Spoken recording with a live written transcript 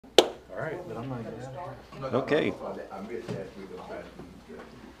All right, then I'm not gonna. Okay. I missed that week of trying to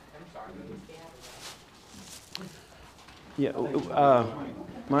Yeah,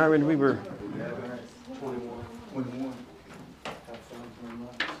 Myron, we were, 21.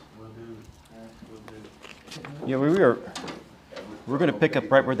 yeah, we're going to pick up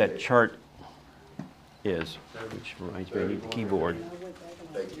right where that chart is, which reminds me I need the keyboard.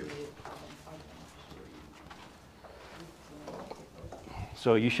 Thank you.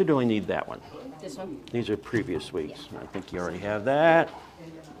 So you should only need that one. This one? These are previous weeks. I think you already have that.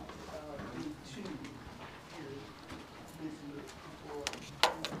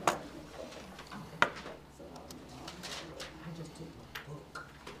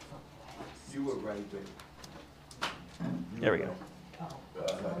 You were right there. There we go.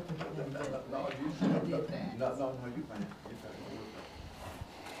 No, you fine.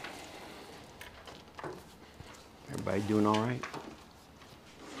 Everybody doing all right?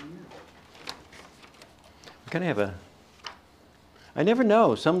 We kind of have a, I never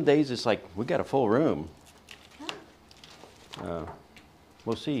know. Some days it's like, we got a full room.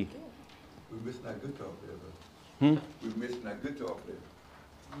 We'll see. We're missing that guitar player, though. Hmm? We're missing that guitar player.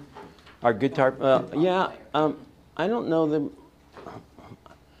 Our guitar, yeah, I don't know them.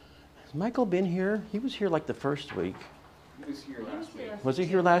 Has Michael been here? He was here like the first week. He was here last week. Was he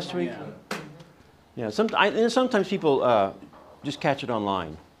here last week? Yeah. Yeah, and sometimes people just catch it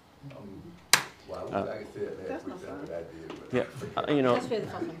online. Well, I wish I could say it last week, that's what I did. But Yeah, you know, That's where the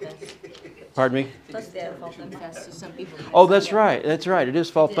Fall Fun Fest. pardon me? That's the Fall Fun Fest, so some people. Oh, that's right, that's right. It is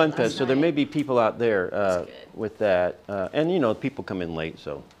Fall Did it Fun last Fest, so there night. may be people out there That's good. with that. And, you know, people come in late,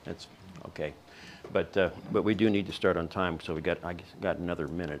 so that's okay. But we do need to start on time, so I guess got another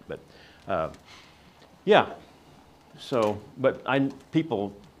minute. But, yeah. So, but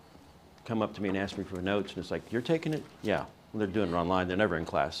people come up to me and ask me for notes, and it's like, you're taking it? Yeah. Well, they're doing it online. They're never in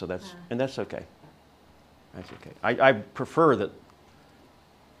class, so that's okay. That's okay. I prefer that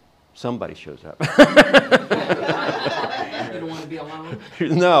somebody shows up. You don't want to be alone?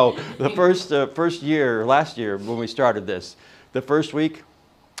 No, the first year, last year when we started this, the first week,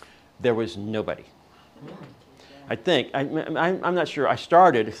 there was nobody. I think, I'm not sure. I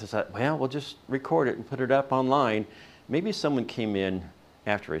started, I thought, well, we'll just record it and put it up online. Maybe someone came in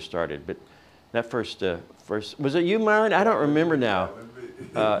after I started, but that first, was it you, Myron? I don't remember now.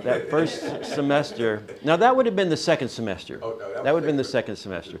 That first semester. Now that would have been the second semester. Oh, no, that would have been the second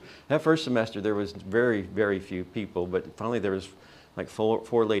semester. That first semester there was very, very few people, but finally there was like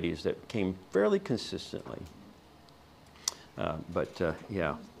four ladies that came fairly consistently.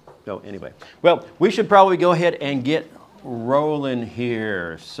 Yeah. So anyway, well, we should probably go ahead and get rolling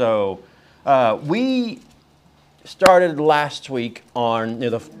here. So we started last week on,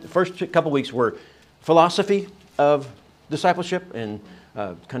 the first couple weeks were philosophy of discipleship and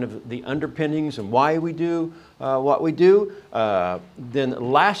kind of the underpinnings and why we do what we do. Then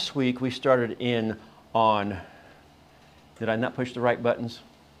last week we started in on, did I not push the right buttons?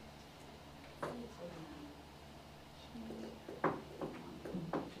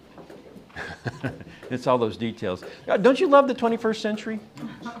 It's all those details. Don't you love the 21st century?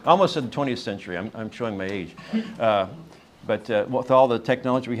 I almost said the 20th century. I'm showing my age. But with all the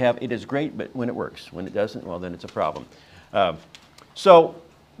technology we have, it is great, but when it works. When it doesn't, well, then it's a problem. So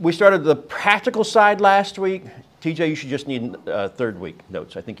we started the practical side last week. TJ, you should just need third week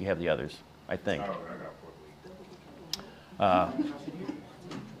notes. I think you have the others, I think. No,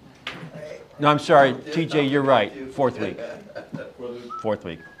 I'm sorry, TJ, you're right. Fourth week. Fourth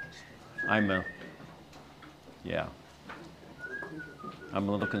week. Yeah. I'm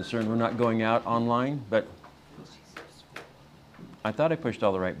a little concerned we're not going out online, but I thought I pushed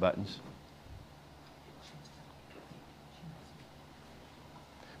all the right buttons.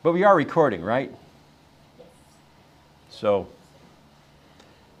 But we are recording, right? So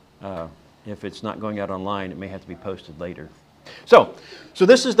if it's not going out online, it may have to be posted later. So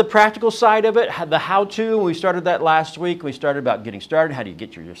this is the practical side of it, the how-to. We started that last week. We started about getting started. How do you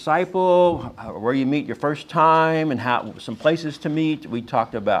get your disciple? Where you meet your first time, and some places to meet. We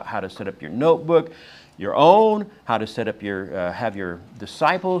talked about how to set up your notebook, your own, how to set up have your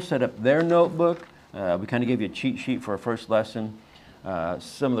disciples set up their notebook. We kind of gave you a cheat sheet for our first lesson.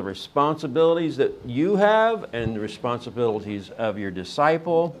 Some of the responsibilities that you have and the responsibilities of your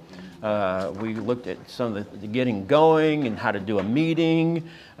disciple. We looked at some of the getting going and how to do a meeting,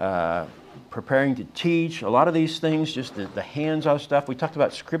 preparing to teach, a lot of these things, just the hands-on stuff. We talked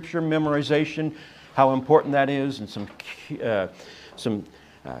about scripture memorization, how important that is, and some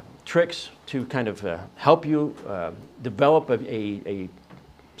tricks to kind of help you develop a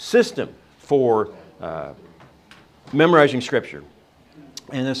system for memorizing scripture.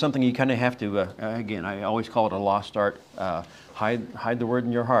 And there's something you kind of have to, again, I always call it a lost art, hide the word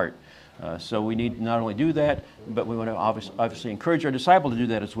in your heart. So we need to not only do that, but we want to obviously encourage our disciple to do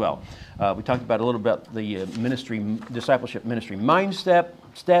that as well. We talked about a little bit the discipleship ministry mindset,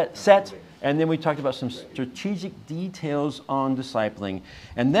 and then we talked about some strategic details on discipling.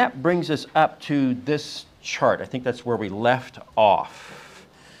 And that brings us up to this chart. I think that's where we left off.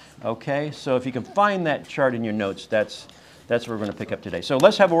 Okay, so if you can find that chart in your notes, that's where we're going to pick up today. So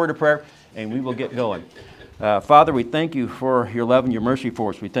let's have a word of prayer, and we will get going. Father, we thank you for your love and your mercy for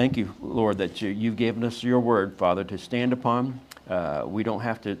us. We thank you, Lord, that you've given us your word, Father, to stand upon. We don't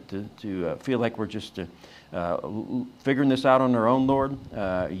have to feel like we're just figuring this out on our own, Lord.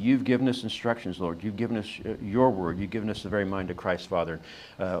 You've given us instructions, Lord. You've given us your word. You've given us the very mind of Christ, Father.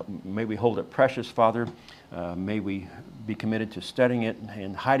 May we hold it precious, Father. May we be committed to studying it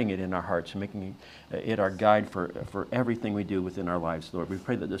and hiding it in our hearts and making it our guide for everything we do within our lives, Lord. We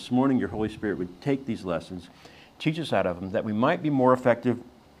pray that this morning your Holy Spirit would take these lessons, teach us out of them, that we might be more effective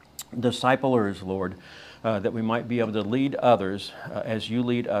disciplers, Lord, that we might be able to lead others as you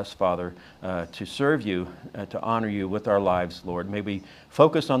lead us, Father, to serve you, to honor you with our lives, Lord. May we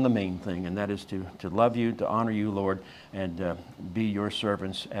focus on the main thing, and that is to love you, to honor you, Lord, and be your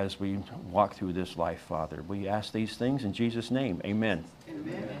servants as we walk through this life, Father. We ask these things in Jesus' name. Amen.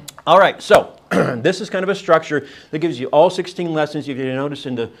 Amen. All right, so this is kind of a structure that gives you all 16 lessons. If you notice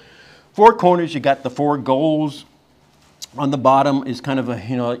in the four corners, you got the 4 goals. On the bottom is kind of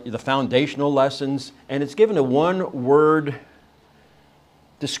the foundational lessons, and it's given a one-word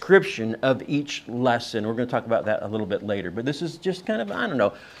description of each lesson. We're going to talk about that a little bit later, but this is just kind of, I don't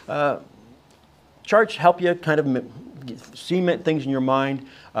know, charts help you kind of cement things in your mind.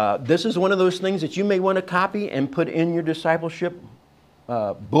 This is one of those things that you may want to copy and put in your discipleship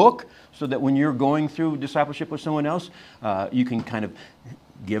book, so that when you're going through discipleship with someone else, you can kind of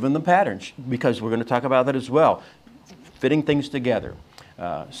give them the patterns, because we're going to talk about that as well. Fitting things together.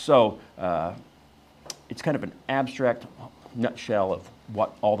 So it's kind of an abstract nutshell of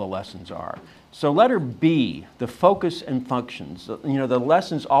what all the lessons are. So letter B, the focus and functions. The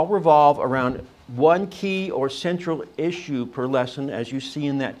lessons all revolve around one key or central issue per lesson, as you see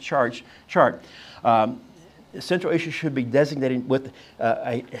in that chart. Central issue should be designated with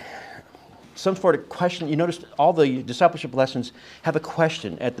some sort of question. You notice all the discipleship lessons have a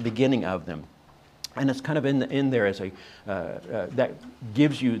question at the beginning of them. And it's kind of in there as that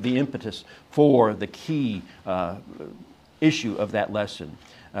gives you the impetus for the key issue of that lesson.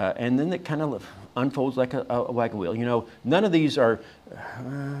 And then it kind of unfolds like a wagon wheel. None of these are,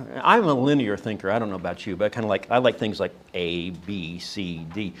 I'm a linear thinker. I don't know about you, but I like things like A, B, C,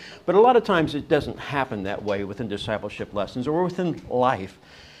 D. But a lot of times it doesn't happen that way within discipleship lessons or within life.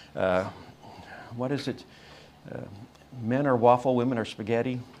 What is it? Men are waffle, women are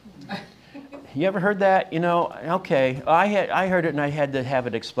spaghetti. You ever heard that? Okay, I heard it and I had to have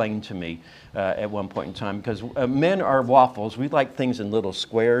it explained to me at one point in time, because men are waffles. We like things in little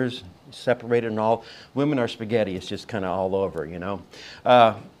squares, separated and all. Women are spaghetti. It's just kind of all over,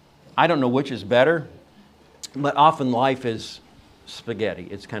 I don't know which is better, but often life is spaghetti.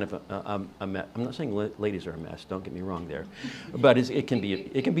 It's kind of a mess. I'm not saying ladies are a mess. Don't get me wrong there, but it can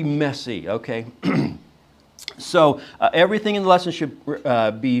be messy. Okay. So everything in the lesson should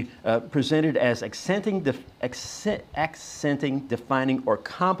be presented as accenting, defining, or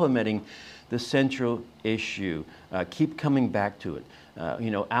complementing the central issue. Keep coming back to it.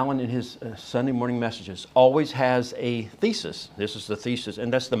 Alan in his Sunday morning messages always has a thesis. This is the thesis,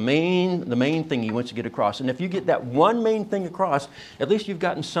 and that's the main thing he wants to get across. And if you get that one main thing across, at least you've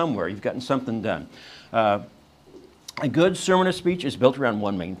gotten somewhere. You've gotten something done. A good sermon or speech is built around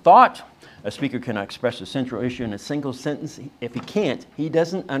one main thought. A speaker cannot express a central issue in a single sentence. If he can't, he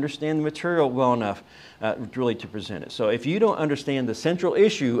doesn't understand the material well enough really to present it. So if you don't understand the central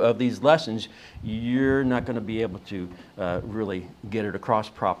issue of these lessons, you're not going to be able to really get it across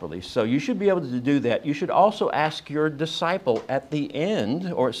properly. So you should be able to do that. You should also ask your disciple at the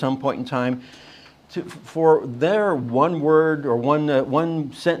end or at some point in time for their one word or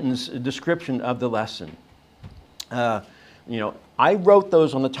one sentence description of the lesson. I wrote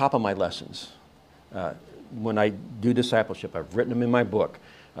those on the top of my lessons when I do discipleship. I've written them in my book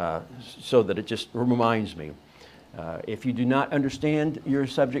so that it just reminds me. If you do not understand your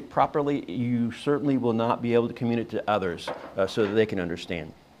subject properly, you certainly will not be able to communicate to others so that they can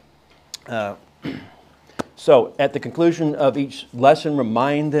understand. So at the conclusion of each lesson,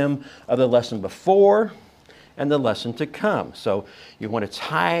 remind them of the lesson before and the lesson to come. So you want to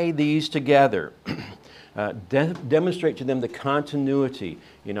tie these together. Demonstrate to them the continuity.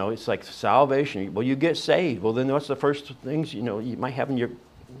 You know, it's like salvation. Well, you get saved. Well, then what's the first things, you know, you might have in your,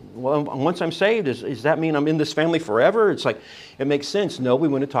 well, once I'm saved, does that mean I'm in this family forever? It's like, it makes sense. No, we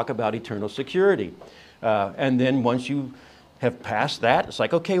want to talk about eternal security. And then once you have passed that, it's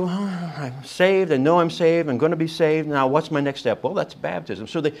like, okay, well, I'm saved. I know I'm saved. I'm going to be saved. Now, what's my next step? Well, that's baptism.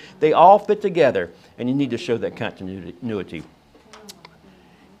 So they all fit together, and you need to show that continuity.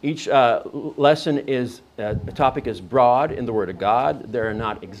 Each lesson is, the topic is broad in the Word of God. There are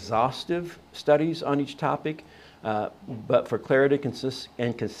not exhaustive studies on each topic, but for clarity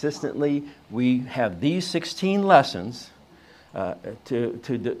and consistently, we have these 16 lessons with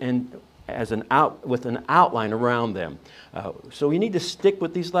an outline around them. So you need to stick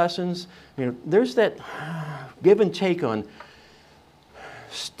with these lessons. You know, there's that give and take on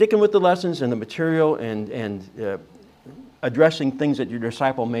sticking with the lessons and the material and addressing things that your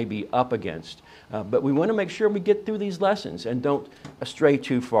disciple may be up against. But we want to make sure we get through these lessons and don't stray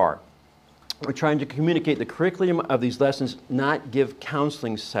too far. We're trying to communicate the curriculum of these lessons, not give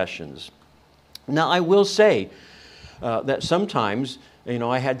counseling sessions. Now, I will say that sometimes, you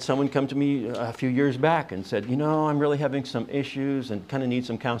know, I had someone come to me a few years back and said, you know, I'm really having some issues and kind of need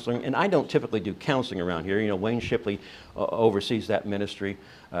some counseling. And I don't typically do counseling around here. You know, Wayne Shipley oversees that ministry.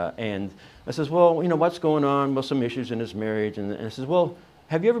 And I says, well, you know, what's going on? Well, some issues in his marriage. And I says, well,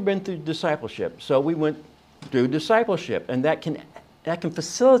 have you ever been through discipleship? So we went through discipleship, and that can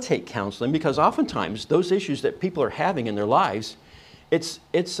facilitate counseling, because oftentimes those issues that people are having in their lives, it's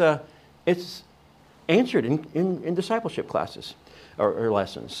answered in discipleship classes or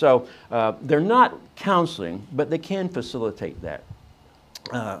lessons. So they're not counseling, but they can facilitate that.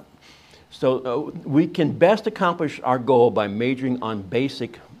 So we can best accomplish our goal by majoring on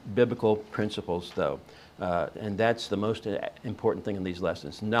basic biblical principles, though. And that's the most important thing in these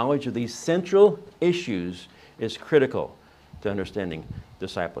lessons. Knowledge of these central issues is critical to understanding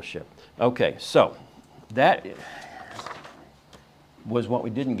discipleship. Okay, so that was what we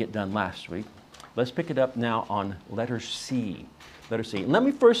didn't get done last week. Let's pick it up now on letter C. Letter C. And let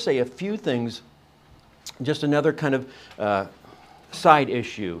me first say a few things, just another kind of side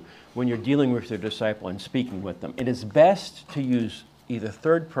issue when you're dealing with your disciple and speaking with them. It is best to use either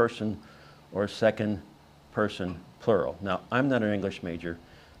third person or second person plural. Now, I'm not an English major.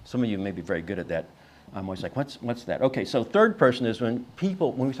 Some of you may be very good at that. I'm always like, what's that? Okay, so third person is when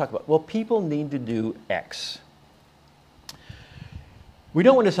we talk about, well, people need to do X. We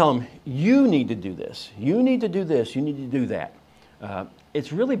don't want to tell them, you need to do this, you need to do this, you need to do that.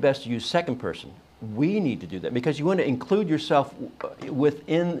 It's really best to use second person. We need to do that, because you want to include yourself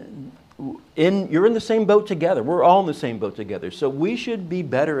within, you're in the same boat together. We're all in the same boat together. So we should be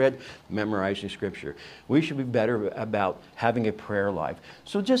better at memorizing Scripture. We should be better about having a prayer life.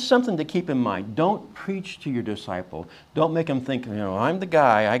 So just something to keep in mind. Don't preach to your disciple. Don't make them think, you know, I'm the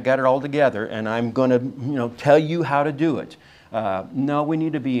guy, I got it all together, and I'm going to, you know, tell you how to do it. No, we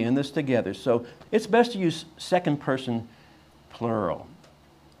need to be in this together. So it's best to use second person plural.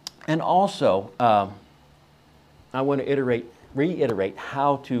 And also, I want to reiterate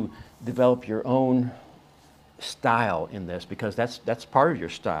how to develop your own style in this, because that's part of your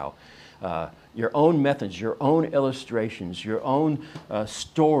style. Your own methods, your own illustrations, your own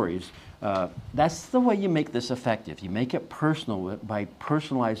stories. That's the way you make this effective. You make it personal by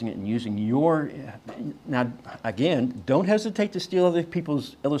personalizing it and using your... Now, again, don't hesitate to steal other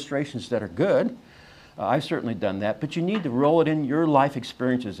people's illustrations that are good. I've certainly done that, but you need to roll it in, your life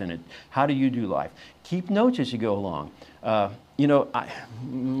experiences in it. How do you do life? Keep notes as you go along. You know,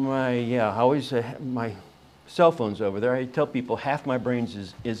 my cell phone's over there. I tell people half my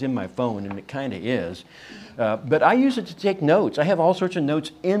brains is in my phone, and it kind of is. But I use it to take notes. I have all sorts of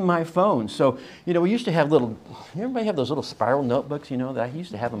notes in my phone. So, you know, we used to have everybody have those little spiral notebooks, you know, that I used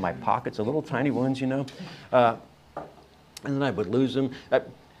to have in my pockets, the little tiny ones, you know. And then I would lose them.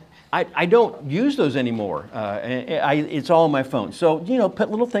 I don't use those anymore. It's all on my phone. So, you know,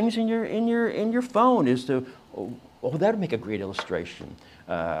 put little things in your phone as to, oh, that would make a great illustration.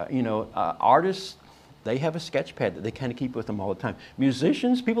 You know, artists, they have a sketch pad that they kind of keep with them all the time.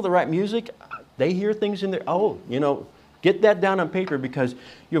 Musicians, people that write music, they hear things in there. Oh, you know, get that down on paper, because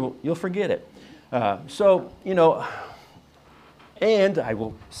you'll forget it. So, you know, and I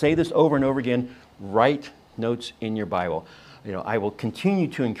will say this over and over again, write notes in your Bible. You know, I will continue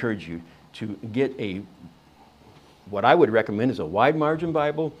to encourage you to get what I would recommend is a wide margin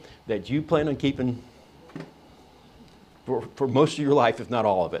Bible that you plan on keeping for most of your life, if not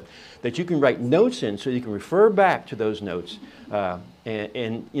all of it, that you can write notes in so you can refer back to those notes.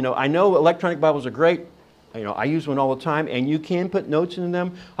 And you know, I know electronic Bibles are great. I use one all the time, and you can put notes in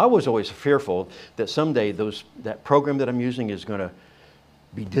them. I was always fearful that someday that program that I'm using is going to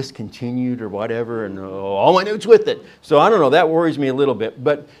be discontinued or whatever, and all my notes with it. So I don't know, that worries me a little bit.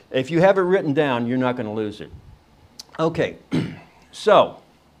 But if you have it written down, you're not going to lose it. Okay, so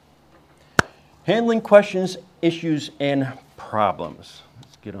handling questions, issues, and problems.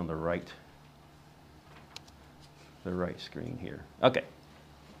 Let's get on the right screen here. Okay.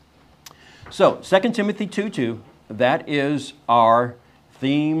 So 2 Timothy 2:2, that is our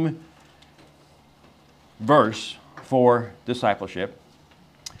theme verse for discipleship.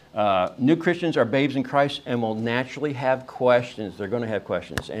 New Christians are babes in Christ and will naturally have questions. They're going to have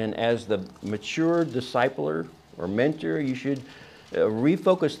questions. And as the mature discipler or mentor, you should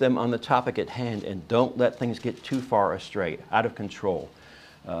refocus them on the topic at hand and don't let things get too far astray, out of control.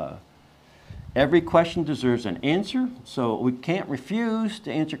 Every question deserves an answer, so we can't refuse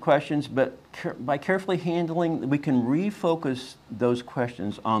to answer questions, but by carefully handling, we can refocus those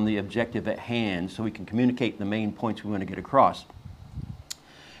questions on the objective at hand so we can communicate the main points we want to get across.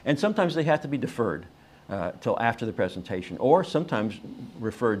 And sometimes they have to be deferred till after the presentation, or sometimes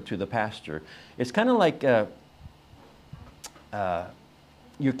referred to the pastor. It's kind of like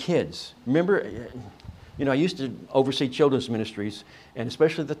your kids. Remember, I used to oversee children's ministries, and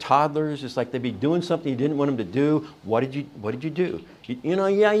especially the toddlers. It's like they'd be doing something you didn't want them to do. What did you do?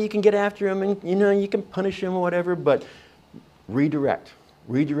 Yeah, you can get after them, and you can punish them or whatever, but redirect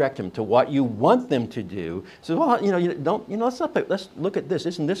them to what you want them to do. So, well, let's look at this.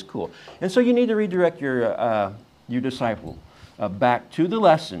 Isn't this cool? And so you need to redirect your disciple back to the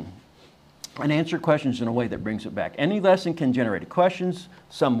lesson and answer questions in a way that brings it back. Any lesson can generate questions,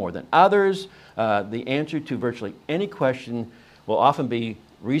 some more than others. The answer to virtually any question will often be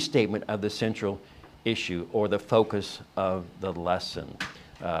restatement of the central issue or the focus of the lesson.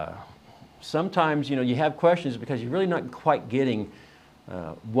 Sometimes, you have questions because you're really not quite getting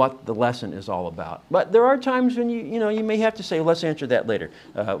what the lesson is all about. But there are times when you may have to say, let's answer that later.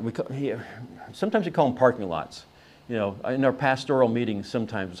 Sometimes we call them parking lots. In our pastoral meetings,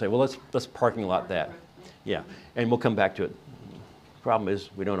 sometimes we say, well, let's parking lot that. Yeah, and we'll come back to it. Problem is,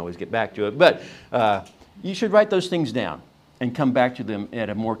 we don't always get back to it. But you should write those things down and come back to them at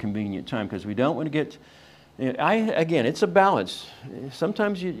a more convenient time, because we don't want to get... Again, it's a balance.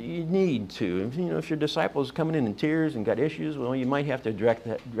 Sometimes you need to. If your disciple is coming in tears and got issues, well, you might have to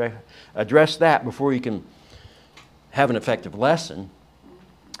address that before you can have an effective lesson.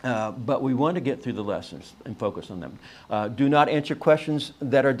 But we want to get through the lessons and focus on them. Do not answer questions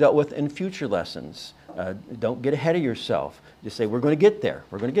that are dealt with in future lessons. Don't get ahead of yourself. Just say, we're going to get there.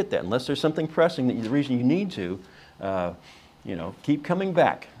 We're going to get there. Unless there's something pressing, the reason you need to, keep coming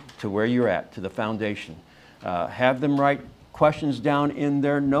back to where you're at, to the foundation. Have them write questions down in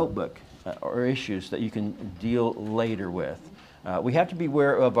their notebook or issues that you can deal later with. We have to be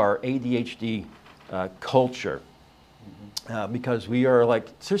aware of our ADHD culture. Because we are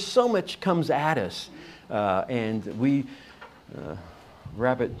there's so much comes at us, and we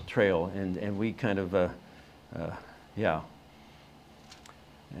rabbit trail, and we kind of,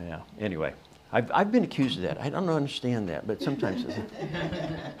 Anyway, I've been accused of that. I don't understand that, but sometimes.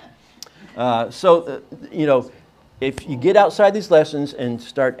 If you get outside these lessons and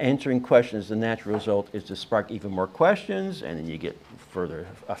start answering questions, the natural result is to spark even more questions, and then you get further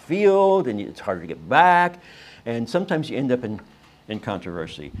afield, and it's harder to get back. And sometimes you end up in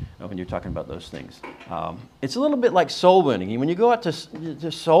controversy when you're talking about those things. It's a little bit like soul winning. When you go out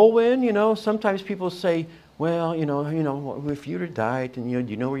to soul win, sometimes people say, well, if you were to die, and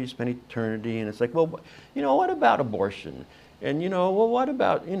do you know where you spend eternity? And it's like, well, what about abortion? And well, what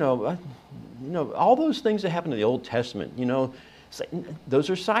about all those things that happen in the Old Testament? Those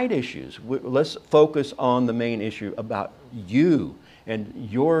are side issues. Let's focus on the main issue about you and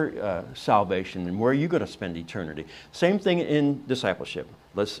your salvation and where you're going to spend eternity. Same thing in discipleship.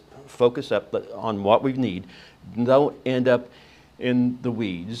 Let's focus up on what we need. Don't end up in the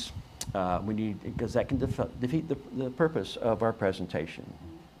weeds, because that can defeat the purpose of our presentation.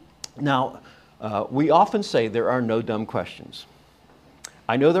 Now, we often say there are no dumb questions.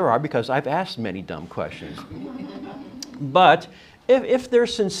 I know there are, because I've asked many dumb questions. But if they're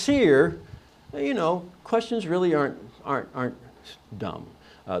sincere, questions really aren't dumb.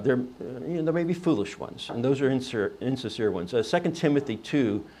 There may be foolish ones, and those are insincere ones. 2 Timothy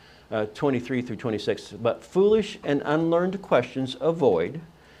 2, 23 through 26. But foolish and unlearned questions avoid,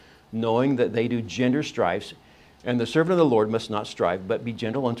 knowing that they do gender strifes, And the servant of the Lord must not strive, but be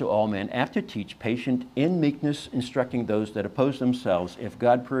gentle unto all men, apt to teach, patient in meekness, instructing those that oppose themselves, if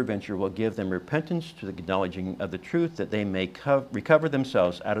God peradventure will give them repentance to the acknowledging of the truth, that they may recover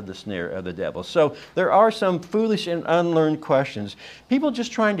themselves out of the snare of the devil. So there are some foolish and unlearned questions. People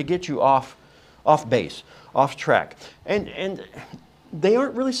just trying to get you off base, off track. And they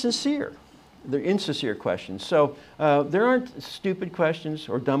aren't really sincere. They're insincere questions. So there aren't stupid questions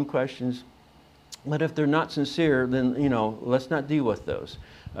or dumb questions. But if they're not sincere, then, let's not deal with those.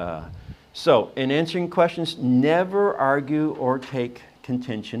 So in answering questions, never argue or take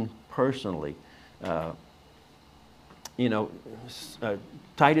contention personally.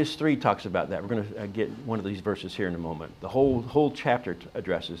 Titus 3 talks about that. We're going to get one of these verses here in a moment. The whole chapter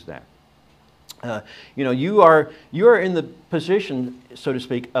addresses that. You are in the position, so to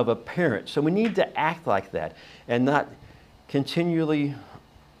speak, of a parent. So we need to act like that and not continually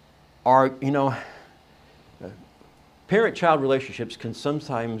parent-child relationships can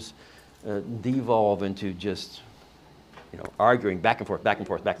sometimes devolve into just, arguing back and forth.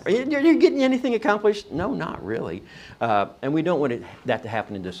 Are you getting anything accomplished? No, not really. And we don't want that to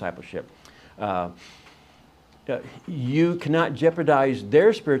happen in discipleship. You cannot jeopardize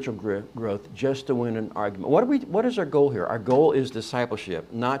their spiritual growth just to win an argument. What is our goal here? Our goal is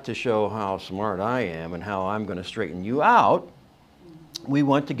discipleship, not to show how smart I am and how I'm going to straighten you out. We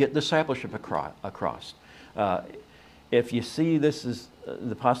want to get discipleship across. If you see this is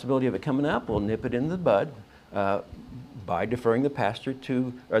the possibility of it coming up, we'll nip it in the bud by deferring the pastor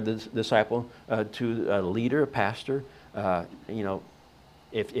or the disciple to a leader, a pastor.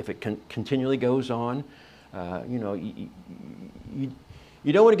 If it continually goes on, you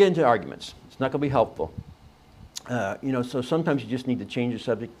don't want to get into arguments. It's not going to be helpful. So sometimes you just need to change the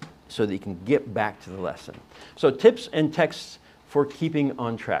subject so that you can get back to the lesson. So tips and texts for keeping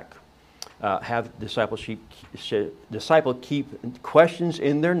on track. Have disciple keep questions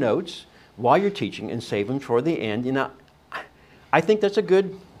in their notes while you're teaching and save them for the end. I think that's a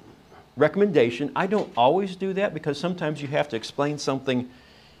good recommendation. I don't always do that because sometimes you have to explain something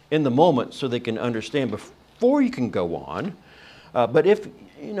in the moment so they can understand before you can go on. But if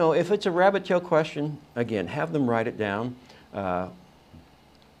it's a rabbit tail question, again, have them write it down.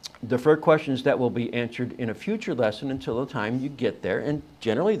 Defer questions that will be answered in a future lesson until the time you get there. And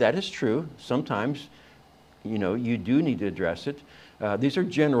generally that is true. Sometimes, you do need to address it. These are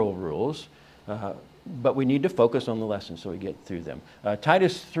general rules, but we need to focus on the lesson so we get through them.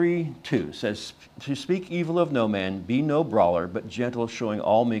 Titus 3:2 says, to speak evil of no man, be no brawler, but gentle, showing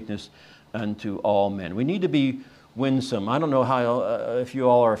all meekness unto all men. We need to be winsome. I don't know if you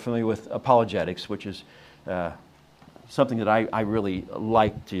all are familiar with apologetics, which is something that I really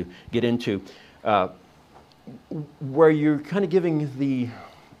like to get into, where you're kind of giving the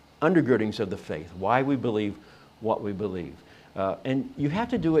undergirdings of the faith, why we believe what we believe. And you have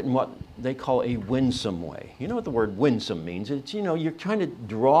to do it in what they call a winsome way. You know what the word winsome means? It's, you're trying to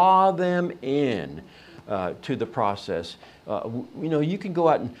draw them in to the process. You can go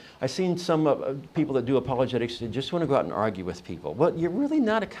out and, I've seen some people that do apologetics that just want to go out and argue with people. Well, you're really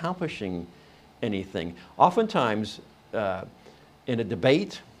not accomplishing anything. Oftentimes, in a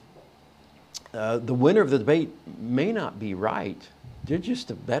debate, the winner of the debate may not be right. They're just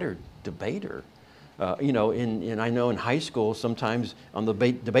a better debater. And I know in high school sometimes on the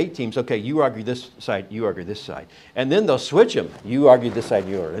debate teams, okay, you argue this side, you argue this side. And then they'll switch them. You argue this side,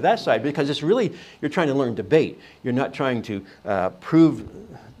 you argue that side, because it's really, you're trying to learn debate. You're not trying to prove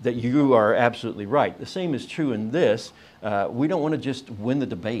that you are absolutely right. The same is true in this. We don't want to just win the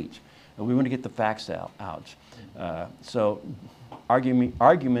debate. We want to get the facts out. So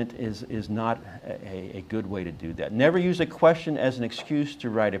argument is not a good way to do that. Never use a question as an excuse to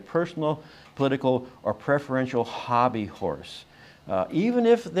ride a personal, political, or preferential hobby horse. Even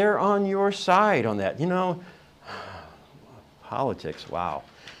if they're on your side on that. Politics, wow.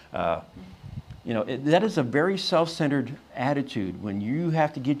 That is a very self-centered attitude when you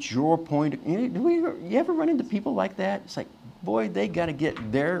have to get your point. You ever run into people like that? It's like, boy, they got to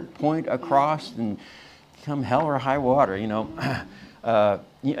get their point across and come hell or high water,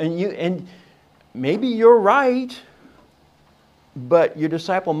 and maybe you're right, but your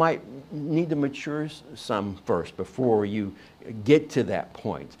disciple might need to mature some first before you get to that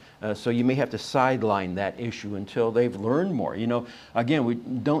point. So you may have to sideline that issue until they've learned more. Again, we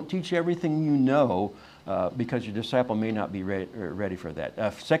don't teach everything because your disciple may not be ready for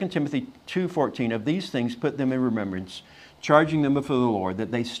that. 2 Timothy 2:14, of these things put them in remembrance, charging them before the Lord, that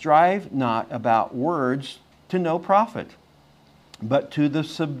they strive not about words to no profit, but to the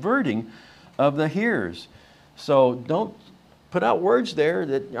subverting of the hearers. So don't put out words there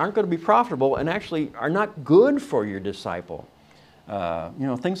that aren't going to be profitable and actually are not good for your disciple.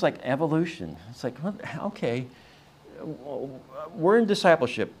 Things like evolution. It's like, okay, we're in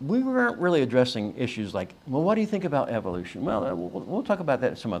discipleship. We weren't really addressing issues like, well, what do you think about evolution? Well, we'll talk about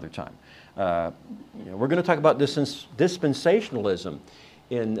that some other time. We're going to talk about dispensationalism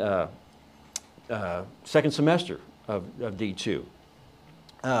in second semester of D2.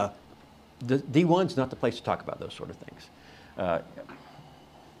 D1's not the place to talk about those sort of things.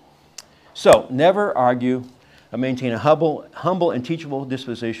 So, never argue. Maintain a humble and teachable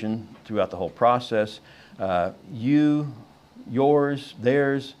disposition throughout the whole process. You, yours,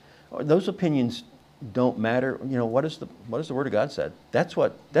 theirs, those opinions don't matter. What does the Word of God say? That's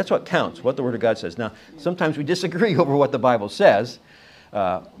what counts, what the Word of God says. Now, sometimes we disagree over what the Bible says,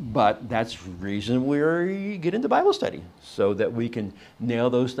 but that's the reason we get into Bible study, so that we can nail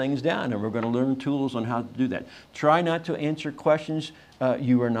those things down, and we're going to learn tools on how to do that. Try not to answer questions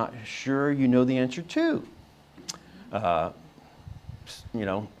you are not sure you know the answer to. I've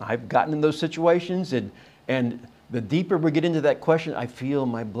gotten in those situations, and the deeper we get into that question, I feel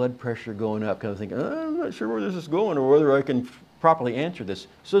my blood pressure going up, because I think, I'm not sure where this is going or whether I can properly answer this.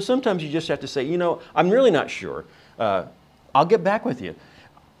 So sometimes you just have to say, I'm really not sure. I'll get back with you.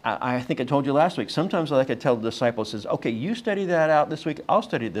 I think I told you last week, sometimes I tell the disciples, says, okay, you study that out this week, I'll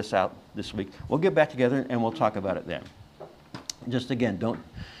study this out this week. We'll get back together and we'll talk about it then. Just again,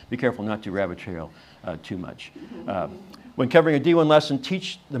 be careful not to rabbit trail too much. When covering a D1 lesson,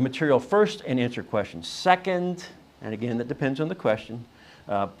 teach the material first and answer questions second. And again, that depends on the question.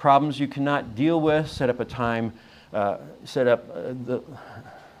 Problems you cannot deal with, set up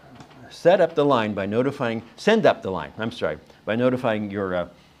the line by notifying, send up the line, by notifying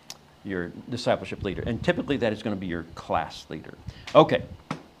your discipleship leader. And typically that is going to be your class leader. Okay,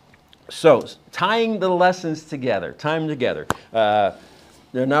 so tying the lessons together, tie them together.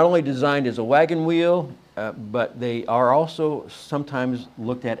 They're not only designed as a wagon wheel, but they are also sometimes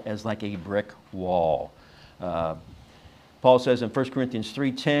looked at as like a brick wall. Paul says in 1 Corinthians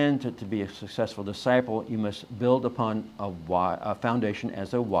 3:10, to be a successful disciple, you must build upon a foundation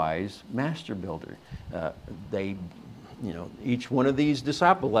as a wise master builder. Each one of these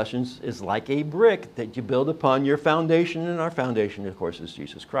disciple lessons is like a brick that you build upon your foundation, and our foundation, of course, is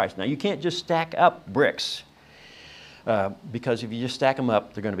Jesus Christ. Now, you can't just stack up bricks, because if you just stack them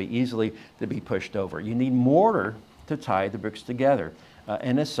up, they're going to be easily to be pushed over. You need mortar to tie the bricks together,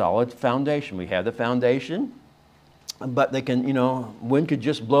 and a solid foundation. We have the foundation, but they can, wind could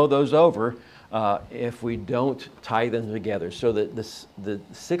just blow those over if we don't tie them together. So that the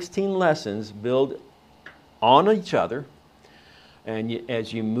 16 lessons build on each other, and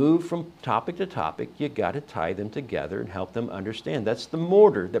as you move from topic to topic, you got to tie them together and help them understand. That's the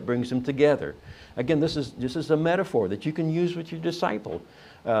mortar that brings them together. Again, this is a metaphor that you can use with your disciple.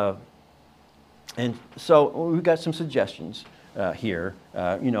 And so we've got some suggestions here.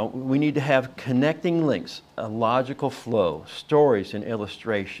 We need to have connecting links, a logical flow, stories and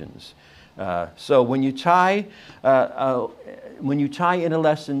illustrations. So when you tie in a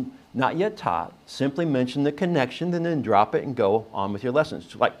lesson not yet taught, simply mention the connection and then drop it and go on with your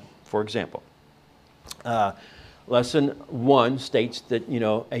lessons. Like, for example, lesson 1 states that,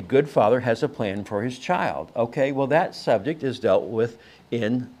 a good father has a plan for his child. Okay, well, that subject is dealt with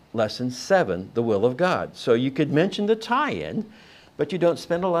in lesson 7, the will of God. So you could mention the tie-in, but you don't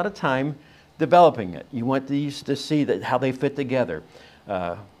spend a lot of time developing it. You want these to see how they fit together.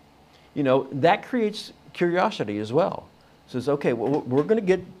 That creates curiosity as well. It says, okay, well, we're going to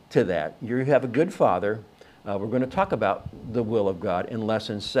get to that. You have a good father. We're going to talk about the will of God in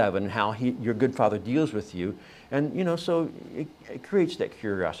lesson 7, how your good father deals with you. And, so it creates that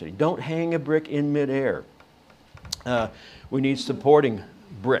curiosity. Don't hang a brick in midair. We need supporting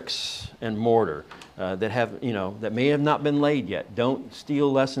bricks and mortar that may have not been laid yet. Don't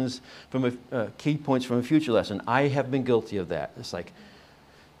steal lessons from key points from a future lesson. I have been guilty of that. It's like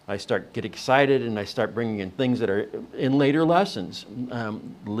I get excited and I start bringing in things that are in later lessons.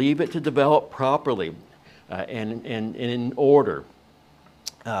 Leave it to develop properly and in order.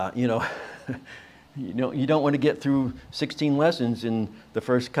 You don't want to get through 16 lessons in the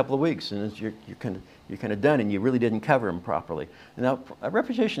first couple of weeks, and you're kind of done, and you really didn't cover them properly. Now,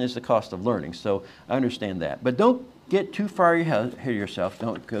 repetition is the cost of learning, so I understand that. But don't get too far ahead of yourself.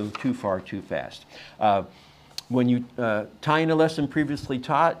 Don't go too far too fast. When you tie in a lesson previously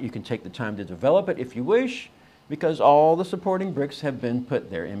taught, you can take the time to develop it if you wish, because all the supporting bricks have been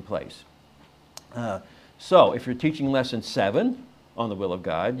put there in place. So if you're teaching lesson 7 on the will of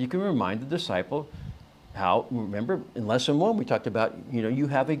God, you can remind the disciple remember in lesson 1 we talked about, you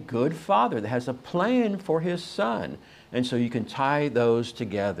have a good father that has a plan for his son. And so you can tie those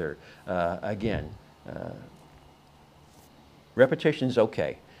together. Again, repetition is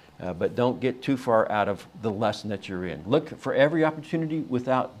okay, but don't get too far out of the lesson that you're in. Look for every opportunity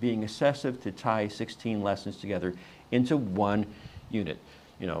without being excessive to tie 16 lessons together into one unit.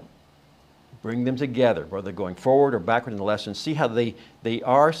 You know, bring them together, whether going forward or backward in the lesson. See how they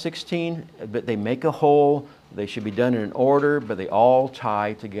are 16, but they make a whole. They should be done in an order, but they all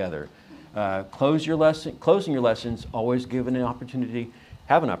tie together. Closing your lessons, always have an opportunity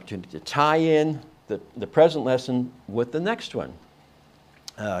to tie in the present lesson with the next one.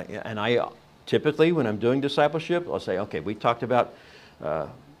 And I typically, when I'm doing discipleship, I'll say, okay, we talked about the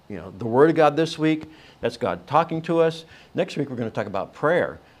Word of God this week. That's God talking to us. Next week, we're going to talk about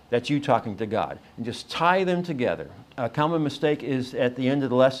prayer. That's you talking to God. And just tie them together. A common mistake is at the end of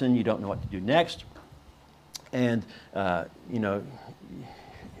the lesson, you don't know what to do next. And,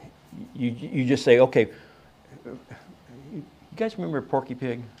 you just say, okay, you guys remember Porky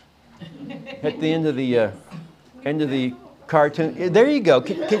Pig? At the end of the cartoon. There you go.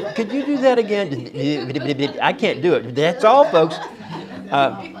 Could you do that again? I can't do it. That's all, folks.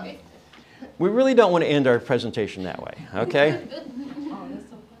 We really don't want to end our presentation that way, okay?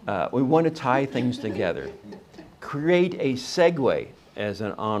 We want to tie things together. Create a segue as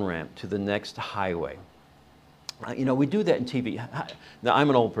an on-ramp to the next highway. We do that in TV. Now, I'm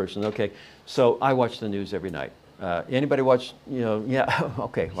an old person, okay? So I watch the news every night. Anybody watch, yeah,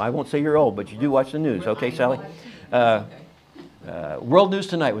 okay. Well, I won't say you're old, but you do watch the news, okay, Sally? World News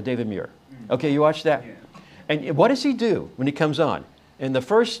Tonight with David Muir. Okay, you watch that? And what does he do when he comes on? In the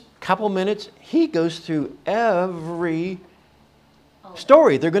first couple minutes, he goes through every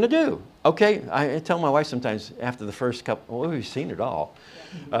story they're going to do. Okay, I tell my wife sometimes after the first couple, well, we've seen it all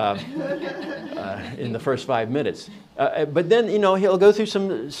in the first 5 minutes. But then, he'll go through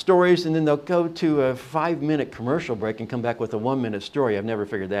some stories and then they'll go to a 5-minute commercial break and come back with a 1-minute story. I've never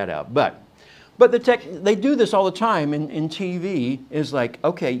figured that out. But they do this all the time in TV is like,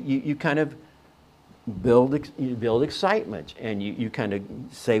 okay, you kind of build excitement and you kind of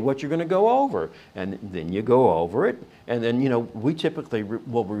say what you're going to go over and then you go over it and then we typically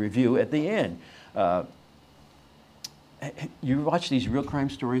will review at the end. You watch these real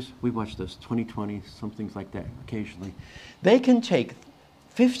crime stories, we watch those 2020, some things like that occasionally. They can take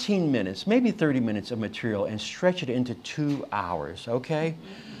 15 minutes, maybe 30 minutes of material and stretch it into 2 hours, okay?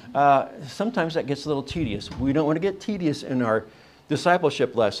 Sometimes that gets a little tedious. We don't want to get tedious in our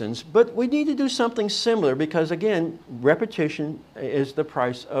discipleship lessons, but we need to do something similar because, again, repetition is the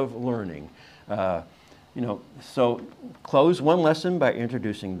price of learning. So close one lesson by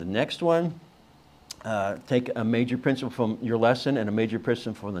introducing the next one. Take a major principle from your lesson and a major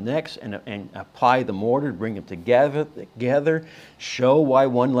principle from the next and apply them order, bring them together, show why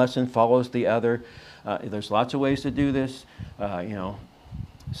one lesson follows the other. There's lots of ways to do this,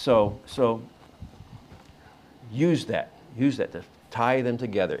 So use that to tie them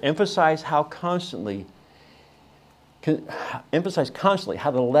together. Emphasize constantly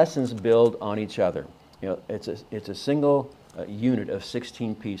how the lessons build on each other. It's a single unit of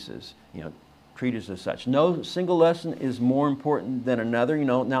 16 pieces. Treat it as such. No single lesson is more important than another.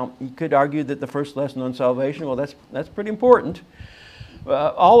 Now you could argue that the first lesson on salvation, well, that's pretty important.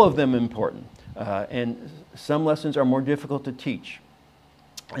 All of them important, and some lessons are more difficult to teach.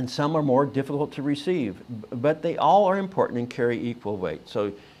 And some are more difficult to receive, but they all are important and carry equal weight.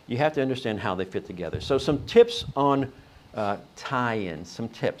 So you have to understand how they fit together. So some tips on tie-ins, some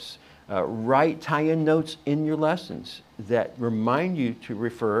tips. Write tie-in notes in your lessons that remind you to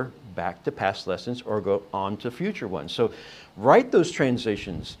refer back to past lessons or go on to future ones. So write those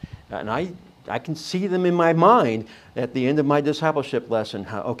transitions, and I can see them in my mind at the end of my discipleship lesson.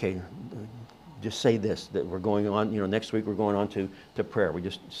 Okay, just say this, that we're going on, next week we're going on to prayer.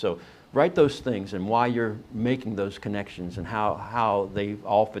 So write those things and why you're making those connections and how they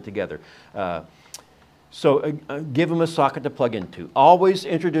all fit together. So give them a socket to plug into. Always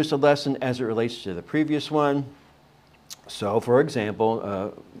introduce a lesson as it relates to the previous one. So for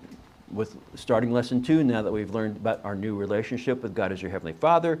example, with starting lesson 2, now that we've learned about our new relationship with God as your Heavenly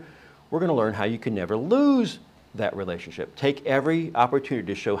Father, we're going to learn how you can never lose that relationship. Take every opportunity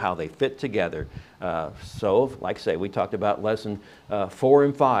to show how they fit together. So, like I say, we talked about lesson 4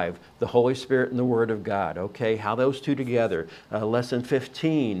 and 5, the Holy Spirit and the Word of God. Okay, how those two together. Lesson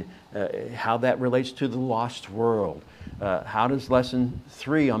 15, how that relates to the lost world. How does lesson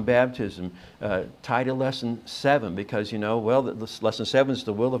 3 on baptism tie to lesson 7? Because, lesson 7 is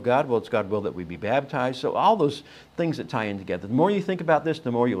the will of God. Well, it's God's will that we be baptized. So all those things that tie in together. The more you think about this,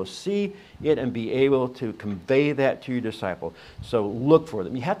 the more you will see it and be able to convey that to your disciple. So look for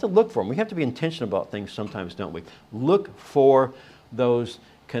them. You have to look for them. We have to be intentional about things sometimes, don't we? Look for those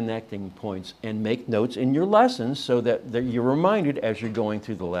connecting points and make notes in your lessons so that you're reminded as you're going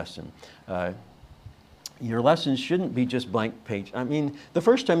through the lesson. Your lessons shouldn't be just blank page. I mean, the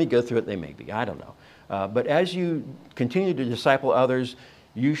first time you go through it, they may be. I don't know. But as you continue to disciple others,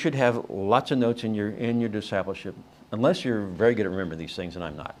 you should have lots of notes in your discipleship, unless you're very good at remembering these things, and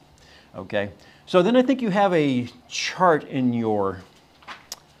I'm not. Okay? So then I think you have a chart in your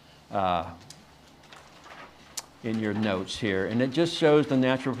notes here, and it just shows the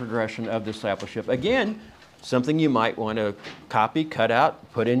natural progression of discipleship. Again, something you might want to copy, cut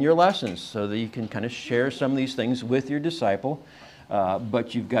out, put in your lessons so that you can kind of share some of these things with your disciple.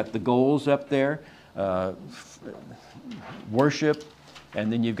 But you've got the goals up there, worship,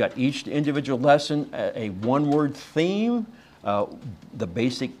 and then you've got each individual lesson, a one-word theme, the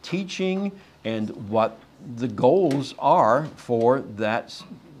basic teaching, and what the goals are for that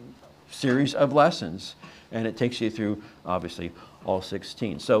series of lessons. And it takes you through, obviously, all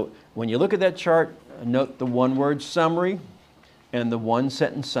 16. So when you look at that chart, note the one-word summary and the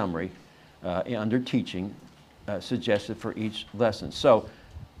one-sentence summary under teaching suggested for each lesson. So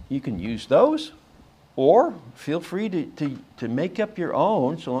you can use those, or feel free to make up your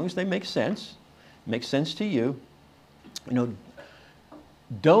own, so long as they make sense to you.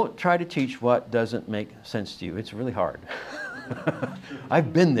 Don't try to teach what doesn't make sense to you. It's really hard.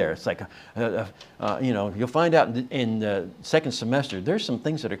 I've been there. It's like, you'll find out in the second semester, there's some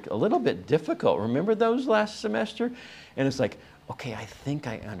things that are a little bit difficult. Remember those last semester? And it's like, okay, I think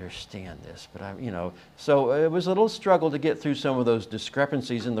I understand this, but so it was a little struggle to get through some of those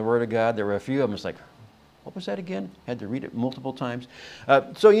discrepancies in the Word of God. There were a few of them. It's like, what was that again? Had to read it multiple times.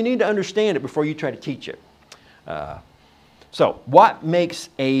 So you need to understand it before you try to teach it. So what makes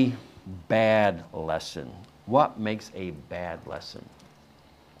a bad lesson? What makes a bad lesson?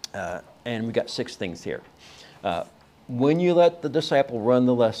 And we got 6 things here. When you let the disciple run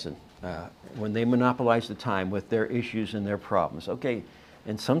the lesson, when they monopolize the time with their issues and their problems, okay,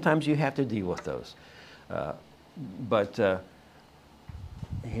 and sometimes you have to deal with those. But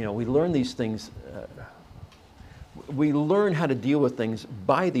we learn these things. We learn how to deal with things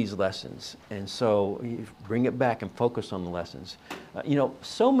by these lessons, and so you bring it back and focus on the lessons.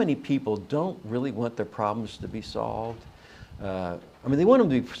 So many people don't really want their problems to be solved. They want them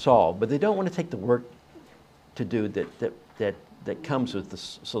to be solved, but they don't want to take the work to do that comes with the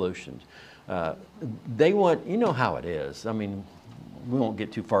solutions. They want, how it is. We won't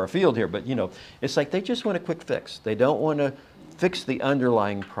get too far afield here, but it's like they just want a quick fix. They don't want to fix the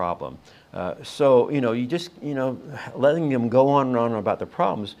underlying problem. So you just, letting them go on and on about the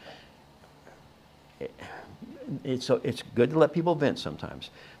problems, it's good to let people vent sometimes,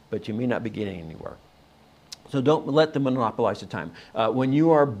 but you may not be getting anywhere. So don't let them monopolize the time. When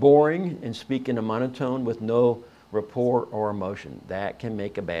you are boring and speak in a monotone with no rapport or emotion, that can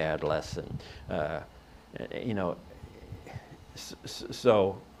make a bad lesson.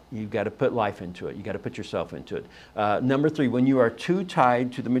 So you've got to put life into it. You've got to put yourself into it. Number 3, when you are too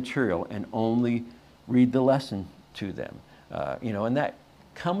tied to the material and only read the lesson to them. And that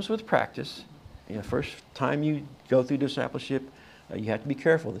comes with practice. First time you go through discipleship, you have to be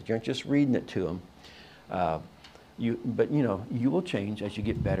careful that you aren't just reading it to them. But you will change as you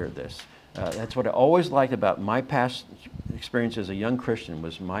get better at this. That's what I always liked about my past experience as a young Christian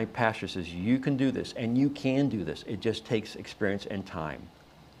was my pastor says, you can do this, and you can do this. It just takes experience and time.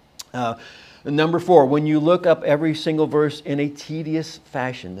 Number 4, when you look up every single verse in a tedious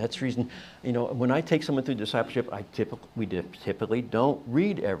fashion. That's the reason, when I take someone through discipleship, we typically don't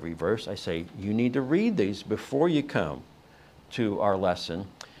read every verse. I say, you need to read these before you come to our lesson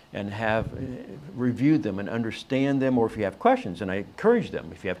and have reviewed them and understand them, or if you have questions, and I encourage them,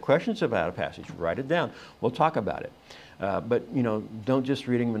 if you have questions about a passage, write it down. We'll talk about it. But don't just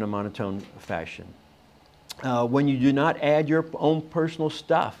read them in a monotone fashion. When you do not add your own personal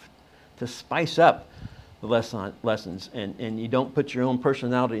stuff to spice up the lessons, and you don't put your own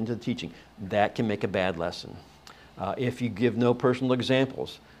personality into the teaching, that can make a bad lesson. If you give no personal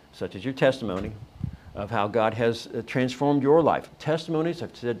examples, such as your testimony of how God has transformed your life. Testimonies,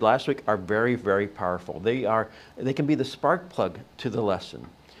 I've said last week, are very, very powerful. They can be the spark plug to the lesson.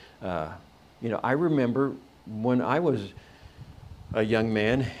 I remember when I was a young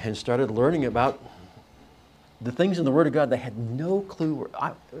man and started learning about the things in the Word of God they had no clue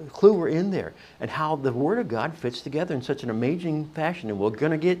were in there, and how the Word of God fits together in such an amazing fashion. And we're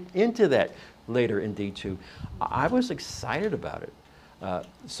going to get into that later in D2. I was excited about it.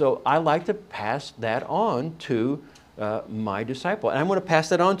 So I like to pass that on to my disciple. And I'm going to pass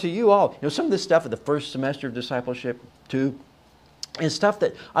that on to you all. Some of this stuff at the first semester of discipleship too, is stuff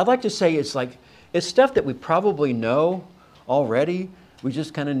that I'd like to say it's stuff that we probably know already. We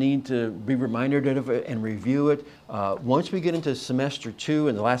just kind of need to be reminded of it and review it. Once we get into semester 2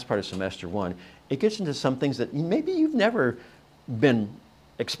 and the last part of semester 1, it gets into some things that maybe you've never been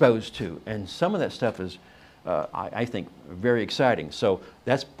exposed to. And some of that stuff is, I think, very exciting. So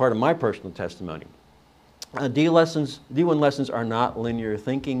that's part of my personal testimony. D1 lessons are not linear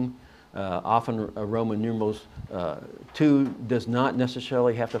thinking. Often Roman numerals 2 does not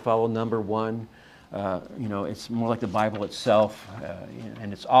necessarily have to follow number 1. It's more like the Bible itself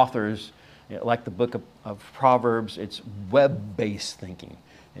and its authors. Like the book of Proverbs, it's web-based thinking.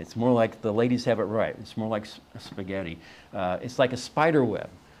 It's more like the ladies have it right. It's more like spaghetti. It's like a spider web,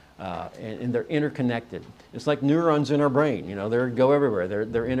 and they're interconnected. It's like neurons in our brain. They go everywhere.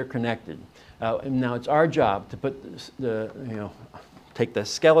 They're interconnected. And now it's our job to put take the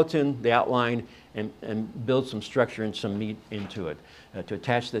skeleton, the outline, and build some structure and some meat into it, to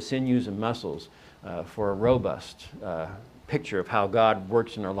attach the sinews and muscles for a robust picture of how God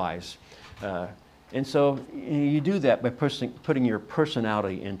works in our lives. And so you do that by putting your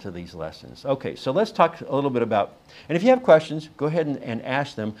personality into these lessons. Okay, so let's talk a little bit about, and if you have questions, go ahead and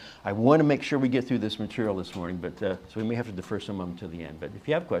ask them. I want to make sure we get through this material this morning, but so we may have to defer some of them to the end. But if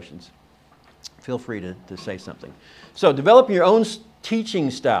you have questions, feel free to say something. So developing your own teaching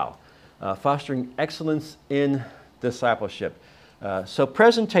style, fostering excellence in discipleship. So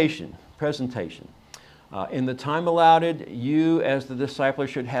presentation. In the time allotted, you as the discipler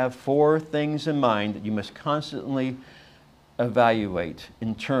should have 4 things in mind that you must constantly evaluate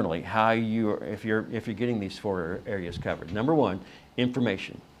internally how if you're getting these 4 areas covered. Number 1,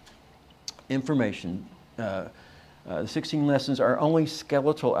 information. The 16 lessons are only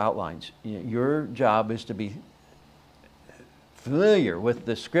skeletal outlines. Your job is to be familiar with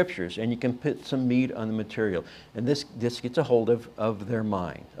the scriptures, and you can put some meat on the material. And this gets a hold of their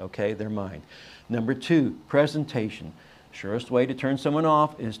mind, okay, their mind. Number 2, presentation. Surest way to turn someone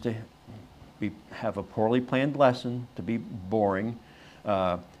off is to have a poorly planned lesson, to be boring.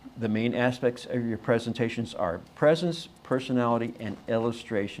 The main aspects of your presentations are presence, personality, and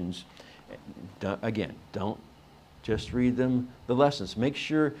illustrations. Again, don't just read them, the lessons. Make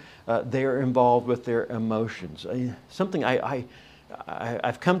sure they are involved with their emotions. Something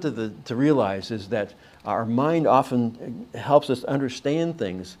I've come to realize is that our mind often helps us understand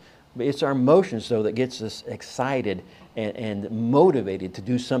things, but it's our emotions, though, that gets us excited and motivated to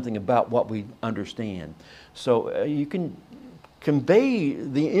do something about what we understand. So you can convey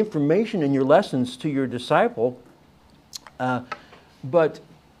the information in your lessons to your disciple, but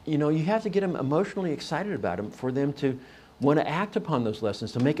you have to get them emotionally excited about them for them to want to act upon those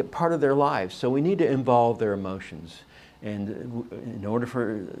lessons, to make it part of their lives. So we need to involve their emotions. And in order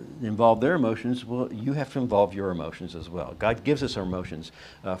to involve their emotions, well, you have to involve your emotions as well. God gives us our emotions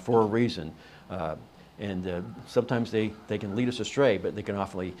for a reason. And sometimes they can lead us astray, but they can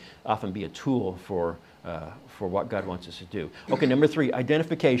often be a tool for what God wants us to do. Okay, number 3,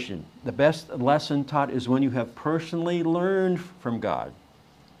 identification. The best lesson taught is when you have personally learned from God.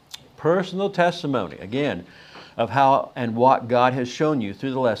 Personal testimony, again, of how and what God has shown you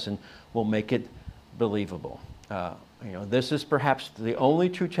through the lesson will make it believable. This is perhaps the only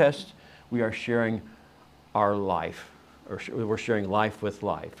true test we are sharing our life, or we're sharing life with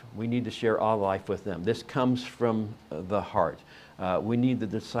life. We need to share our life with them. This comes from the heart. We need the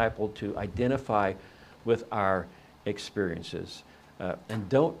disciple to identify with our experiences. And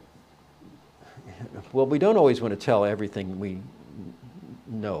we don't always want to tell everything we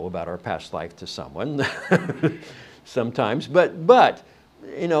know about our past life to someone sometimes, but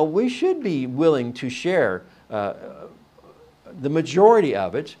we should be willing to share the majority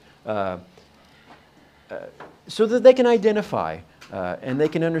of it so that they can identify and they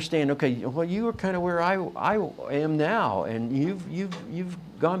can understand, okay, well, you are kind of where I am now, and you've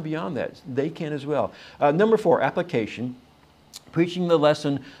gone beyond that. They can as well. Number 4, application. Preaching the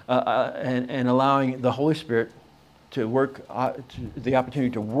lesson and allowing the Holy Spirit to work, the opportunity